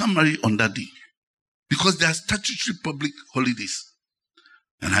 You can't marry on that day because they are statutory public holidays.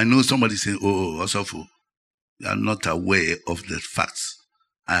 And I know somebody saying, "Oh, Osofo, you are not aware of the facts."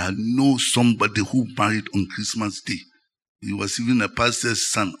 I know somebody who married on Christmas Day. He was even a pastor's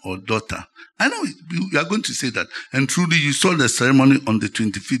son or daughter. I know you are going to say that. And truly, you saw the ceremony on the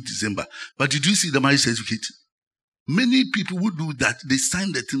 25th December. But did you see the marriage certificate? Many people who do that, they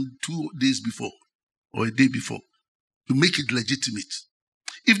sign the thing 2 days before or a day before to make it legitimate.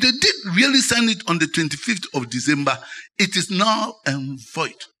 If they did really sign it on the 25th of December, it is now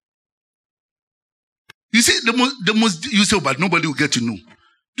void. You see, the most you say, but nobody will get to know.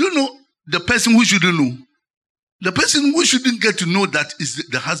 Do you know the person who shouldn't know? The person who shouldn't get to know that is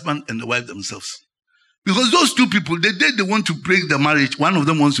the husband and the wife themselves. Because those two people, the day they want to break the marriage, one of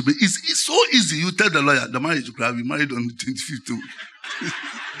them wants to break. It's so easy. You tell the lawyer, the marriage will be married on the 25th too.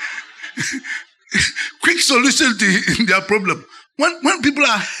 Quick solution to their problem. When people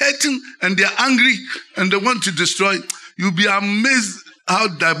are hurting and they're angry and they want to destroy, you'll be amazed how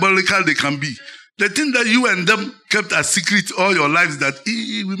diabolical they can be. The thing that you and them kept a secret all your lives, that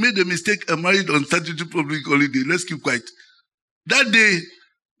we made a mistake and married on statutory public holiday. Let's keep quiet. That day,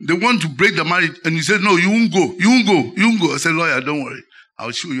 they want to break the marriage and you say, no, you won't go. You won't go. You won't go. I said, lawyer, don't worry.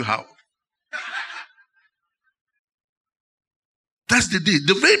 I'll show you how. That's the day.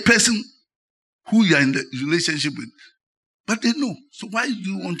 The very person who you are in the relationship with. But they know. So why do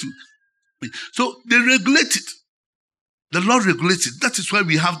you want to? So they regulate it. The law regulates it. That is why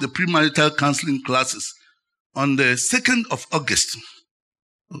we have the premarital counseling classes on the 2nd of August.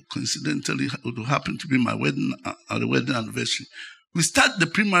 Coincidentally, it will happen to be my wedding anniversary. We start the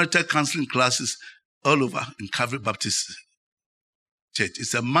premarital counseling classes all over in Calvary Baptist Church.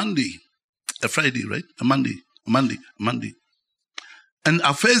 It's a Monday, a Friday, right? A Monday. And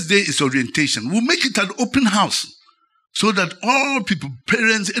our first day is orientation. We'll make it an open house so that all people,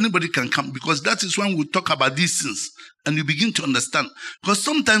 parents, anybody can come, because that is when we talk about these things and you begin to understand. Because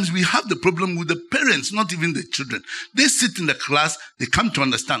sometimes we have the problem with the parents, not even the children. They sit in the class, they come to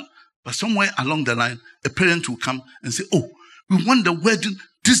understand. But somewhere along the line, a parent will come and say, oh, we want the wedding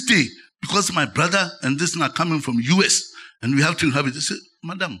this day because my brother and this are coming from US and we have to have it. They say,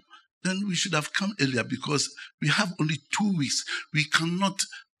 madam, then we should have come earlier because we have only 2 weeks. We cannot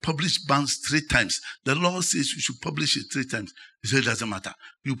publish bands 3 times. The law says we should publish it 3 times. He said, it doesn't matter.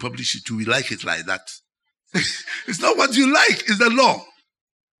 You publish it too. We like it like that. It's not what you like. It's the law.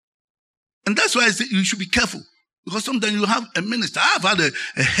 And that's why I say you should be careful. Because sometimes you have a minister. I've had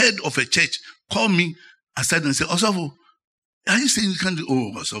a head of a church call me aside and say, Osofo, are you saying you can't do?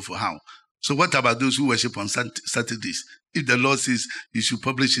 Oh, Osofo, how? So what about those who worship on Saturdays? If the Lord says you should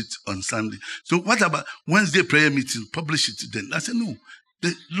publish it on Sunday. So what about Wednesday prayer meeting? Publish it then. I said, no.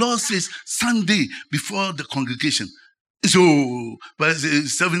 The Lord says Sunday before the congregation. So, but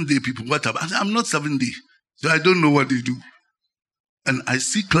 7 day people, what about? I said, I'm not 7 day. So I don't know what they do. And I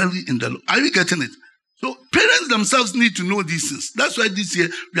see clearly in the Lord. Are you getting it? So parents themselves need to know these things. That's why this year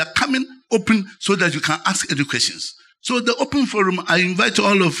we are coming open so that you can ask any questions. So the open forum, I invite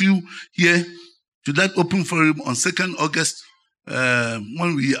all of you here to that open forum on 2nd August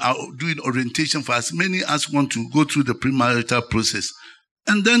when we are doing orientation for as many as want to go through the premarital process.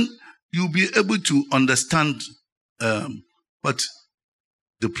 And then you'll be able to understand what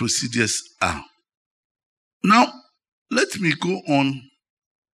the procedures are. Now, let me go on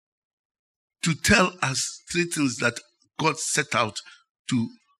to tell us 3 things that God set out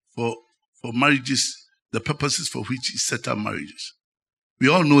for marriages, the purposes for which He set out marriages. We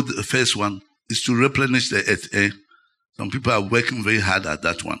all know the first one is to replenish the earth. Some people are working very hard at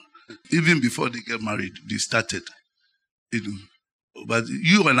that one. Even before they get married, they started. But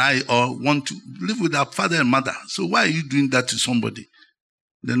you and I all want to live with our father and mother. So why are you doing that to somebody?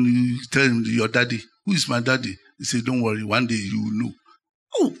 Then you tell him, your daddy. Who is my daddy? He said, don't worry, one day you will know.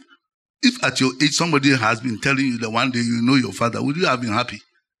 Oh, if at your age somebody has been telling you that one day you will know your father, would you have been happy?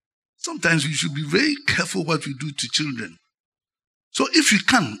 Sometimes we should be very careful what we do to children. So if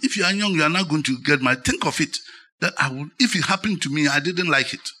you are young, you are not going to get married, think of it. That if it happened to me, I didn't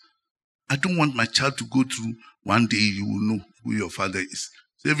like it. I don't want my child to go through, one day you will know who your father is.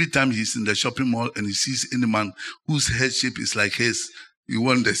 So every time he's in the shopping mall and he sees any man whose head shape is like his, he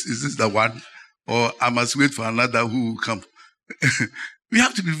wonders, is this the one? Or I must wait for another who will come. We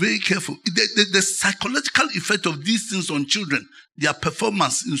have to be very careful. The psychological effect of these things on children, their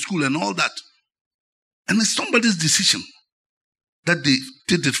performance in school and all that. And it's somebody's decision that they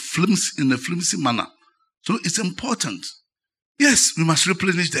did it in a flimsy manner. So it's important. Yes, we must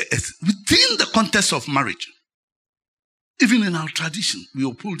replenish the earth within the context of marriage. Even in our tradition, we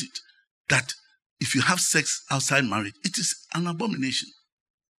uphold it, that if you have sex outside marriage, it is an abomination.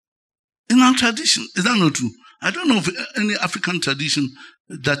 In our tradition, is that not true? I don't know of any African tradition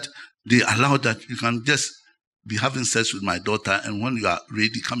that they allow that you can just be having sex with my daughter and when you are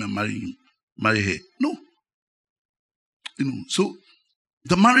ready, come and marry her. No. So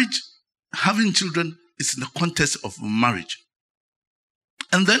the marriage, having children, is in the context of marriage.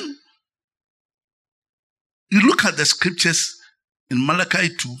 And then you look at the scriptures in Malachi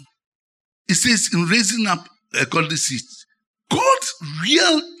 2, it says in raising up a godly seed, God's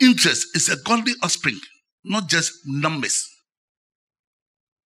real interest is a godly offspring, not just numbers.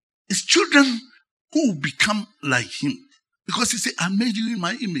 It's children who become like Him. Because He said, I made you in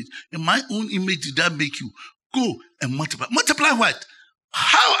my image. In my own image did I make you. Go and multiply. Multiply what?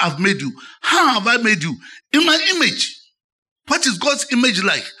 How I've made you? How have I made you? In my image. What is God's image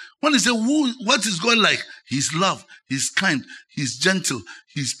like? When He said, what is God like? He's love, He's kind, He's gentle,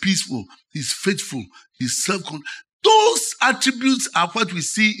 He's peaceful, He's faithful, He's self-control. Those attributes are what we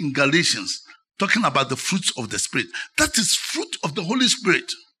see in Galatians, talking about the fruits of the Spirit. That is fruit of the Holy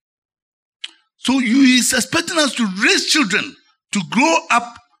Spirit. So He is expecting us to raise children, to grow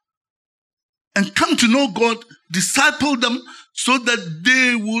up and come to know God, disciple them, so that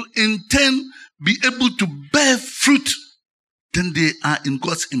they will in turn be able to bear fruit. Then they are in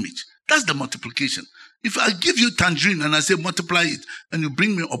God's image. That's the multiplication. If I give you tangerine and I say multiply it, and you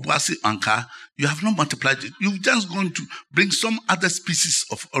bring me obuasi anka, you have not multiplied it. You've just gone to bring some other species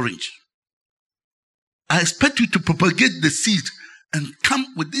of orange. I expect you to propagate the seed and come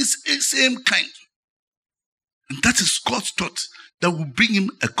with this same kind. And that is God's thought that will bring Him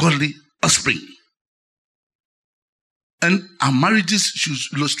a godly offspring. And our marriages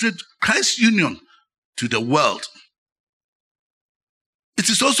should illustrate Christ's union to the world. It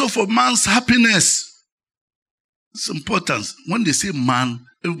is also for man's happiness. It's important. When they say man,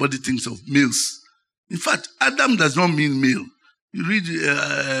 everybody thinks of males. In fact, Adam does not mean male. You read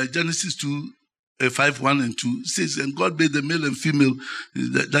Genesis 2, 5, 1 and 2. It says, and God made the male and female,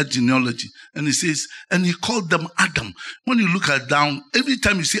 that genealogy. And it says, and He called them Adam. When you look at down, every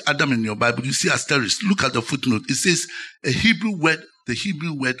time you see Adam in your Bible, you see asterisk. Look at the footnote. It says a Hebrew word, the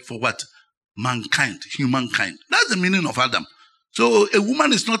Hebrew word for what? Mankind, humankind. That's the meaning of Adam. So a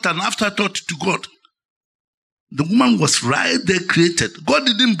woman is not an afterthought to God. The woman was right there created. God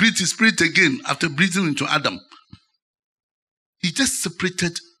didn't breathe His Spirit again after breathing into Adam. He just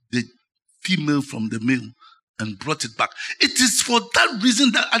separated the female from the male and brought it back. It is for that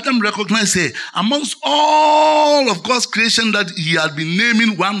reason that Adam recognized her amongst all of God's creation that He had been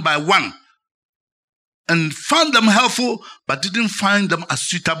naming one by one and found them helpful but didn't find them as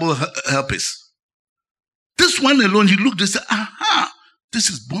suitable helpers. This one alone, he looked and said, aha, this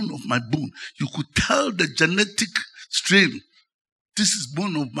is bone of my bone. You could tell the genetic strain. This is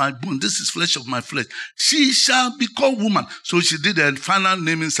bone of my bone. This is flesh of my flesh. She shall be called woman. So she did a final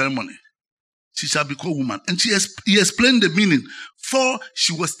naming ceremony. She shall be called woman. And he explained the meaning. For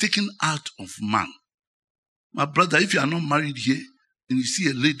she was taken out of man. My brother, if you are not married here, and you see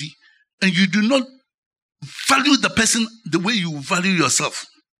a lady, and you do not value the person the way you value yourself,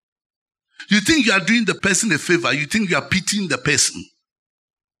 you think you are doing the person a favor. You think you are pitying the person.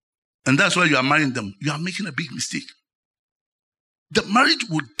 And that's why you are marrying them. You are making a big mistake. The marriage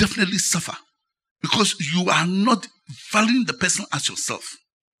will definitely suffer because you are not valuing the person as yourself.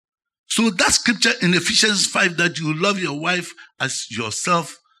 So that scripture in Ephesians 5 that you love your wife as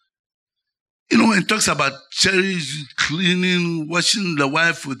yourself, it talks about cherish, cleaning, washing the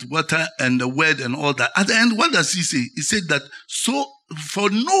wife with water and the word and all that. At the end, what does he say? He said that, so for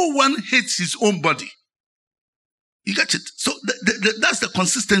no one hates his own body. You get it? So that's the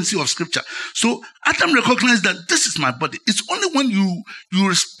consistency of scripture. So Adam recognized that this is my body. It's only when you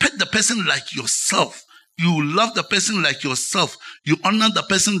respect the person like yourself, you love the person like yourself, you honor the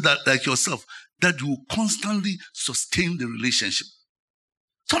person like yourself, that you constantly sustain the relationship.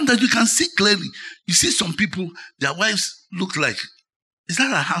 Sometimes you can see clearly. You see some people, their wives look like, is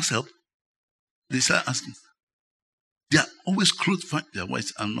that a house help? They start asking. They are always clothed fine. Their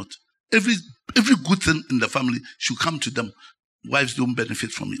wives are not. Every good thing in the family should come to them. Wives don't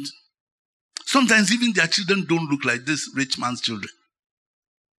benefit from it. Sometimes even their children don't look like this rich man's children.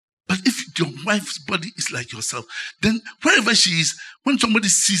 But if your wife's body is like yourself, then wherever she is, when somebody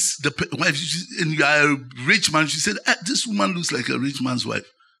sees the wife and you are a rich man, she said, this woman looks like a rich man's wife.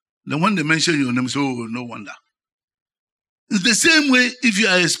 Then when they mention your name, say, oh, no wonder. It's the same way if you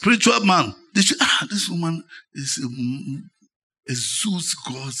are a spiritual man. They say, this woman exudes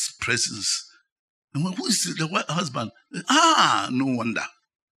God's presence. And who is the husband? No wonder.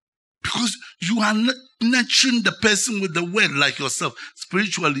 Because you are nurturing the person with the word like yourself,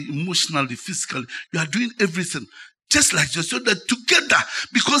 spiritually, emotionally, physically. You are doing everything just like yourself, so that together,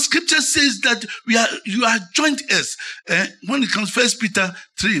 because scripture says that you are joint heirs. When it comes 1 Peter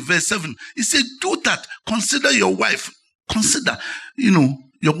 3, verse 7, it says, do that. Consider your wife. Consider,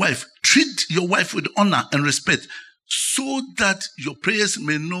 your wife. Treat your wife with honor and respect so that your prayers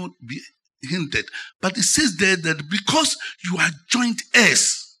may not be hindered. But it says there that because you are joint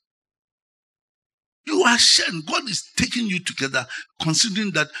heirs, you are sharing. God is taking you together,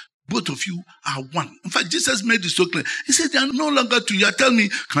 considering that both of you are one. In fact, Jesus made it so clear. He said, they are no longer two. You are telling me,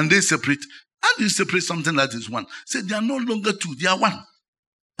 can they separate? How do you separate something that is one? He said, they are no longer two. They are one.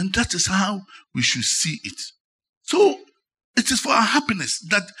 And that is how we should see it. So, it is for our happiness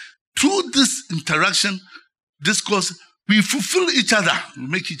that through this interaction, discourse, we fulfill each other. We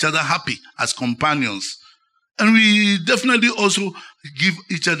make each other happy as companions. And we definitely also give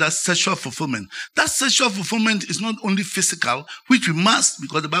each other sexual fulfillment. That sexual fulfillment is not only physical, which we must,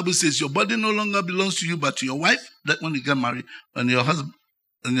 because the Bible says your body no longer belongs to you, but to your wife, that when you get married, and your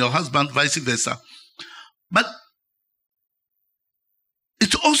husband, vice versa. But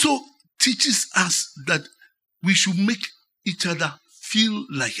it also teaches us that we should make each other feel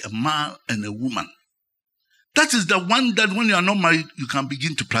like a man and a woman. That is the one that when you are not married, you can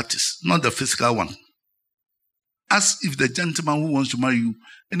begin to practice, not the physical one. As if the gentleman who wants to marry you,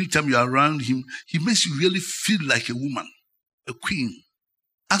 anytime you are around him, he makes you really feel like a woman, a queen.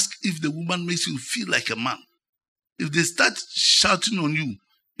 Ask if the woman makes you feel like a man. If they start shouting on you,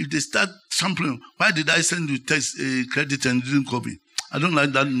 if they start sampling, why did I send you text credit and you didn't call me? I don't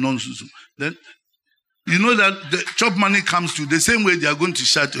like that nonsense. Then you know that the chop money comes to the same way they are going to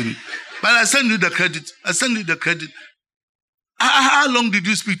shout on you. But I send you the credit. How long did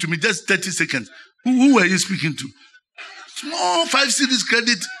you speak to me? Just 30 seconds. Who were you speaking to? Small 5 cities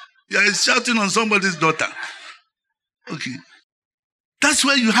credit. You are shouting on somebody's daughter. Okay. That's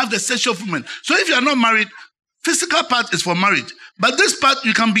where you have the sexual fulfillment. So if you are not married, physical part is for marriage. But this part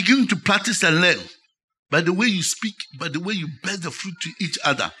you can begin to practice and learn. By the way you speak, by the way you bear the fruit to each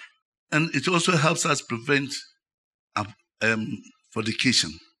other. And it also helps us prevent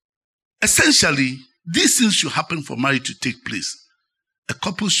fornication. Essentially, these things should happen for marriage to take place. A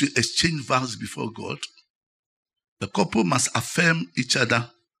couple should exchange vows before God. The couple must affirm each other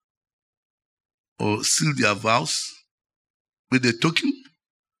or seal their vows with a token.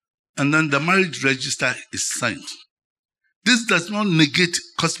 And then the marriage register is signed. This does not negate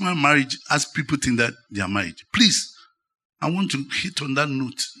customary marriage as people think that they are married. Please, I want to hit on that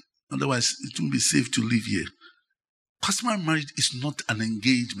note. Otherwise, it won't be safe to live here. Customary marriage is not an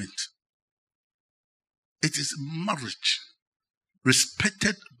engagement. It is marriage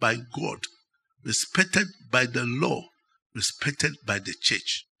respected by God, respected by the law, respected by the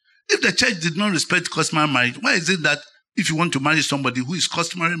church. If the church did not respect customary marriage, why is it that if you want to marry somebody who is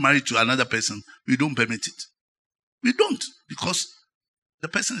customary married to another person, we don't permit it? We don't, because the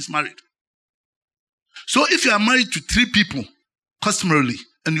person is married. So if you are married to 3 people customarily,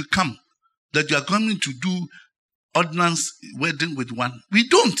 and you come, that you are coming to do ordinance wedding with one, we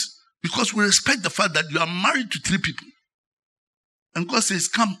don't, because we respect the fact that you are married to 3 people. And God says,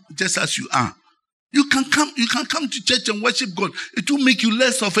 come just as you are. You can come to church and worship God. It will make you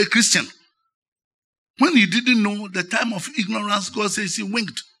less of a Christian. When you didn't know the time of ignorance, God says he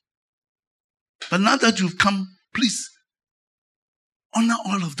winked. But now that you've come, please honor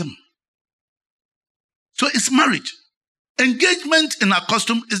all of them. So it's marriage. Engagement in our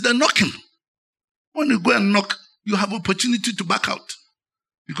custom is the knocking. When you go and knock, you have opportunity to back out.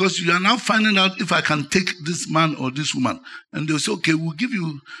 Because you are now finding out if I can take this man or this woman. And they'll say, okay, we'll give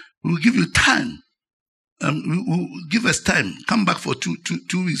you time. We'll give us time. Come back for two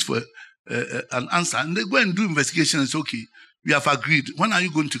weeks for an answer. And they go and do investigation and say, okay, we have agreed. When are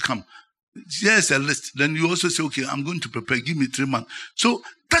you going to come? Here's a list. Then you also say, okay, I'm going to prepare. Give me 3 months. So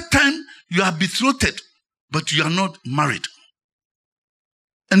that time you are betrothed, but you are not married.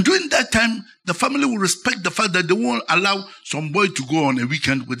 And during that time, the family will respect the fact that they won't allow some boy to go on a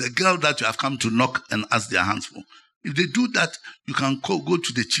weekend with a girl that you have come to knock and ask their hands for. If they do that, you can go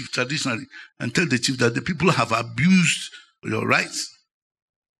to the chief traditionally and tell the chief that the people have abused your rights.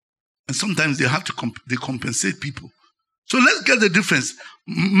 And sometimes they have to compensate people. So let's get the difference.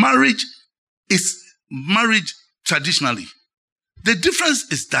 Marriage is marriage traditionally. The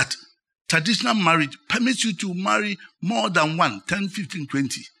difference is that traditional marriage permits you to marry more than 1, 10, 15,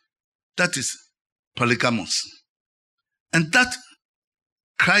 20. That is polygamous. And that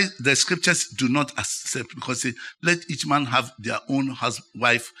the scriptures do not accept, because they let each man have their own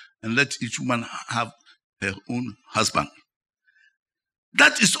wife and let each woman have her own husband.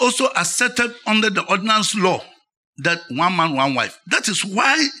 That is also accepted under the ordinance law, that 1 man, 1 wife. That is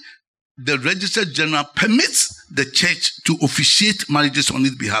why the Registrar General permits the church to officiate marriages on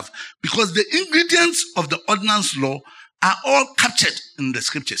its behalf, because the ingredients of the ordinance law are all captured in the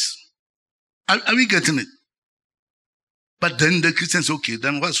scriptures. Are we getting it? But then the Christians, okay,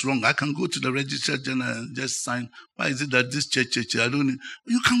 then what's wrong? I can go to the Registrar General and just sign. Why is it that this church, I don't know.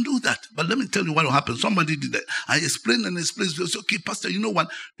 You can do that. But let me tell you what will happen. Somebody did that. I explained and explained. They said, okay, Pastor, you know what?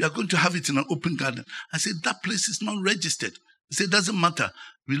 We are going to have it in an open garden. I said, that place is not registered. He said, it doesn't matter.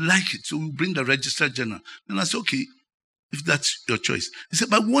 We like it. So we'll bring the Registrar General. And I said, okay, if that's your choice. He said,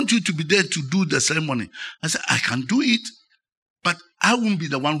 but I want you to be there to do the ceremony. I said, I can do it, but I won't be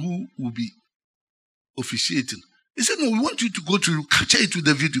the one who will be officiating. He said, no, we want you to go to capture it with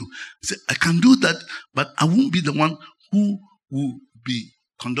the video. He said, I can do that, but I won't be the one who will be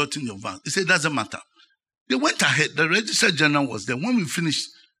conducting your vows. He said, it doesn't matter. They went ahead. The Registrar General was there. When we finished,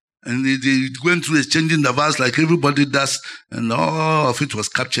 and they went through exchanging the vows like everybody does, and all of it was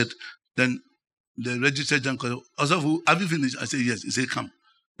captured, then the Registrar General called, have you finished? I said, yes. He said, come.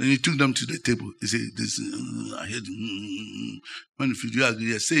 Then he took them to the table. He said, I heard, when if you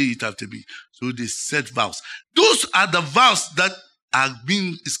agree, say it after me. So they said vows. Those are the vows that are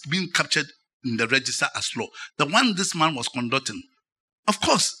being captured in the register as law. The one this man was conducting. Of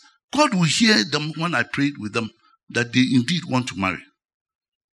course, God will hear them when I prayed with them that they indeed want to marry.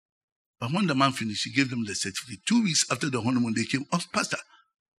 But when the man finished, he gave them the certificate. 2 weeks after the honeymoon, they came, oh, Pastor,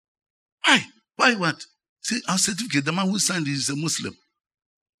 why? Why what? Say, our certificate, the man who signed it is a Muslim.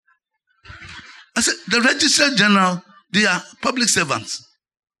 I said, the Registrar General, they are public servants.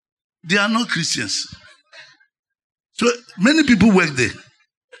 They are not Christians. So many people work there.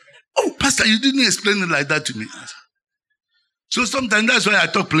 Oh, Pastor, you didn't explain it like that to me. So sometimes that's why I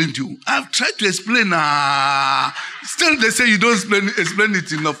talk plain to you. I've tried to explain. Still they say you don't explain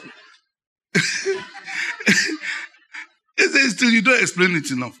it enough. They say still you don't explain it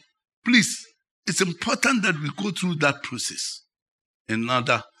enough. Please, it's important that we go through that process in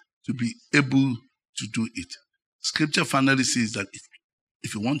order to be able to do it. Scripture finally says that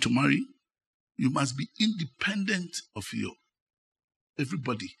if you want to marry, you must be independent of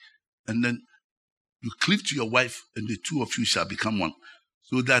everybody. And then you cleave to your wife, and the 2 of you shall become one.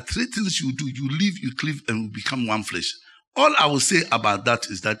 So there are 3 things you do. You live, you cleave, and you become one flesh. All I will say about that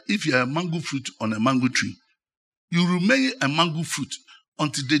is that if you are a mango fruit on a mango tree, you remain a mango fruit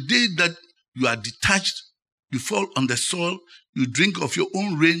until the day that you are detached, you fall on the soil, you drink of your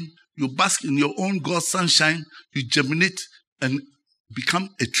own rain, you bask in your own God's sunshine, you germinate and become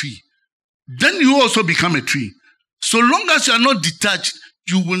a tree. Then you also become a tree. So long as you are not detached,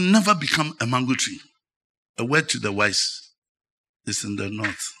 you will never become a mango tree. A word to the wise is in the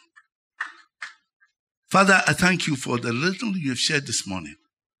north. Father, I thank you for the little you have shared this morning.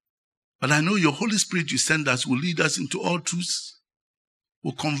 But I know your Holy Spirit you send us will lead us into all truths,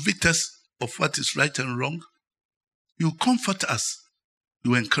 will convict us of what is right and wrong. You comfort us.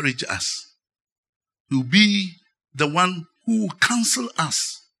 You encourage us. You be the one who will counsel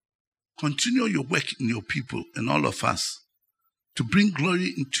us. Continue your work in your people and all of us to bring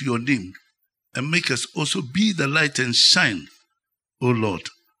glory into your name and make us also be the light and shine, O Lord,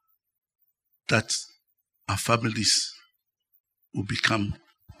 that our families will become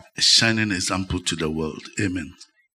a shining example to the world. Amen.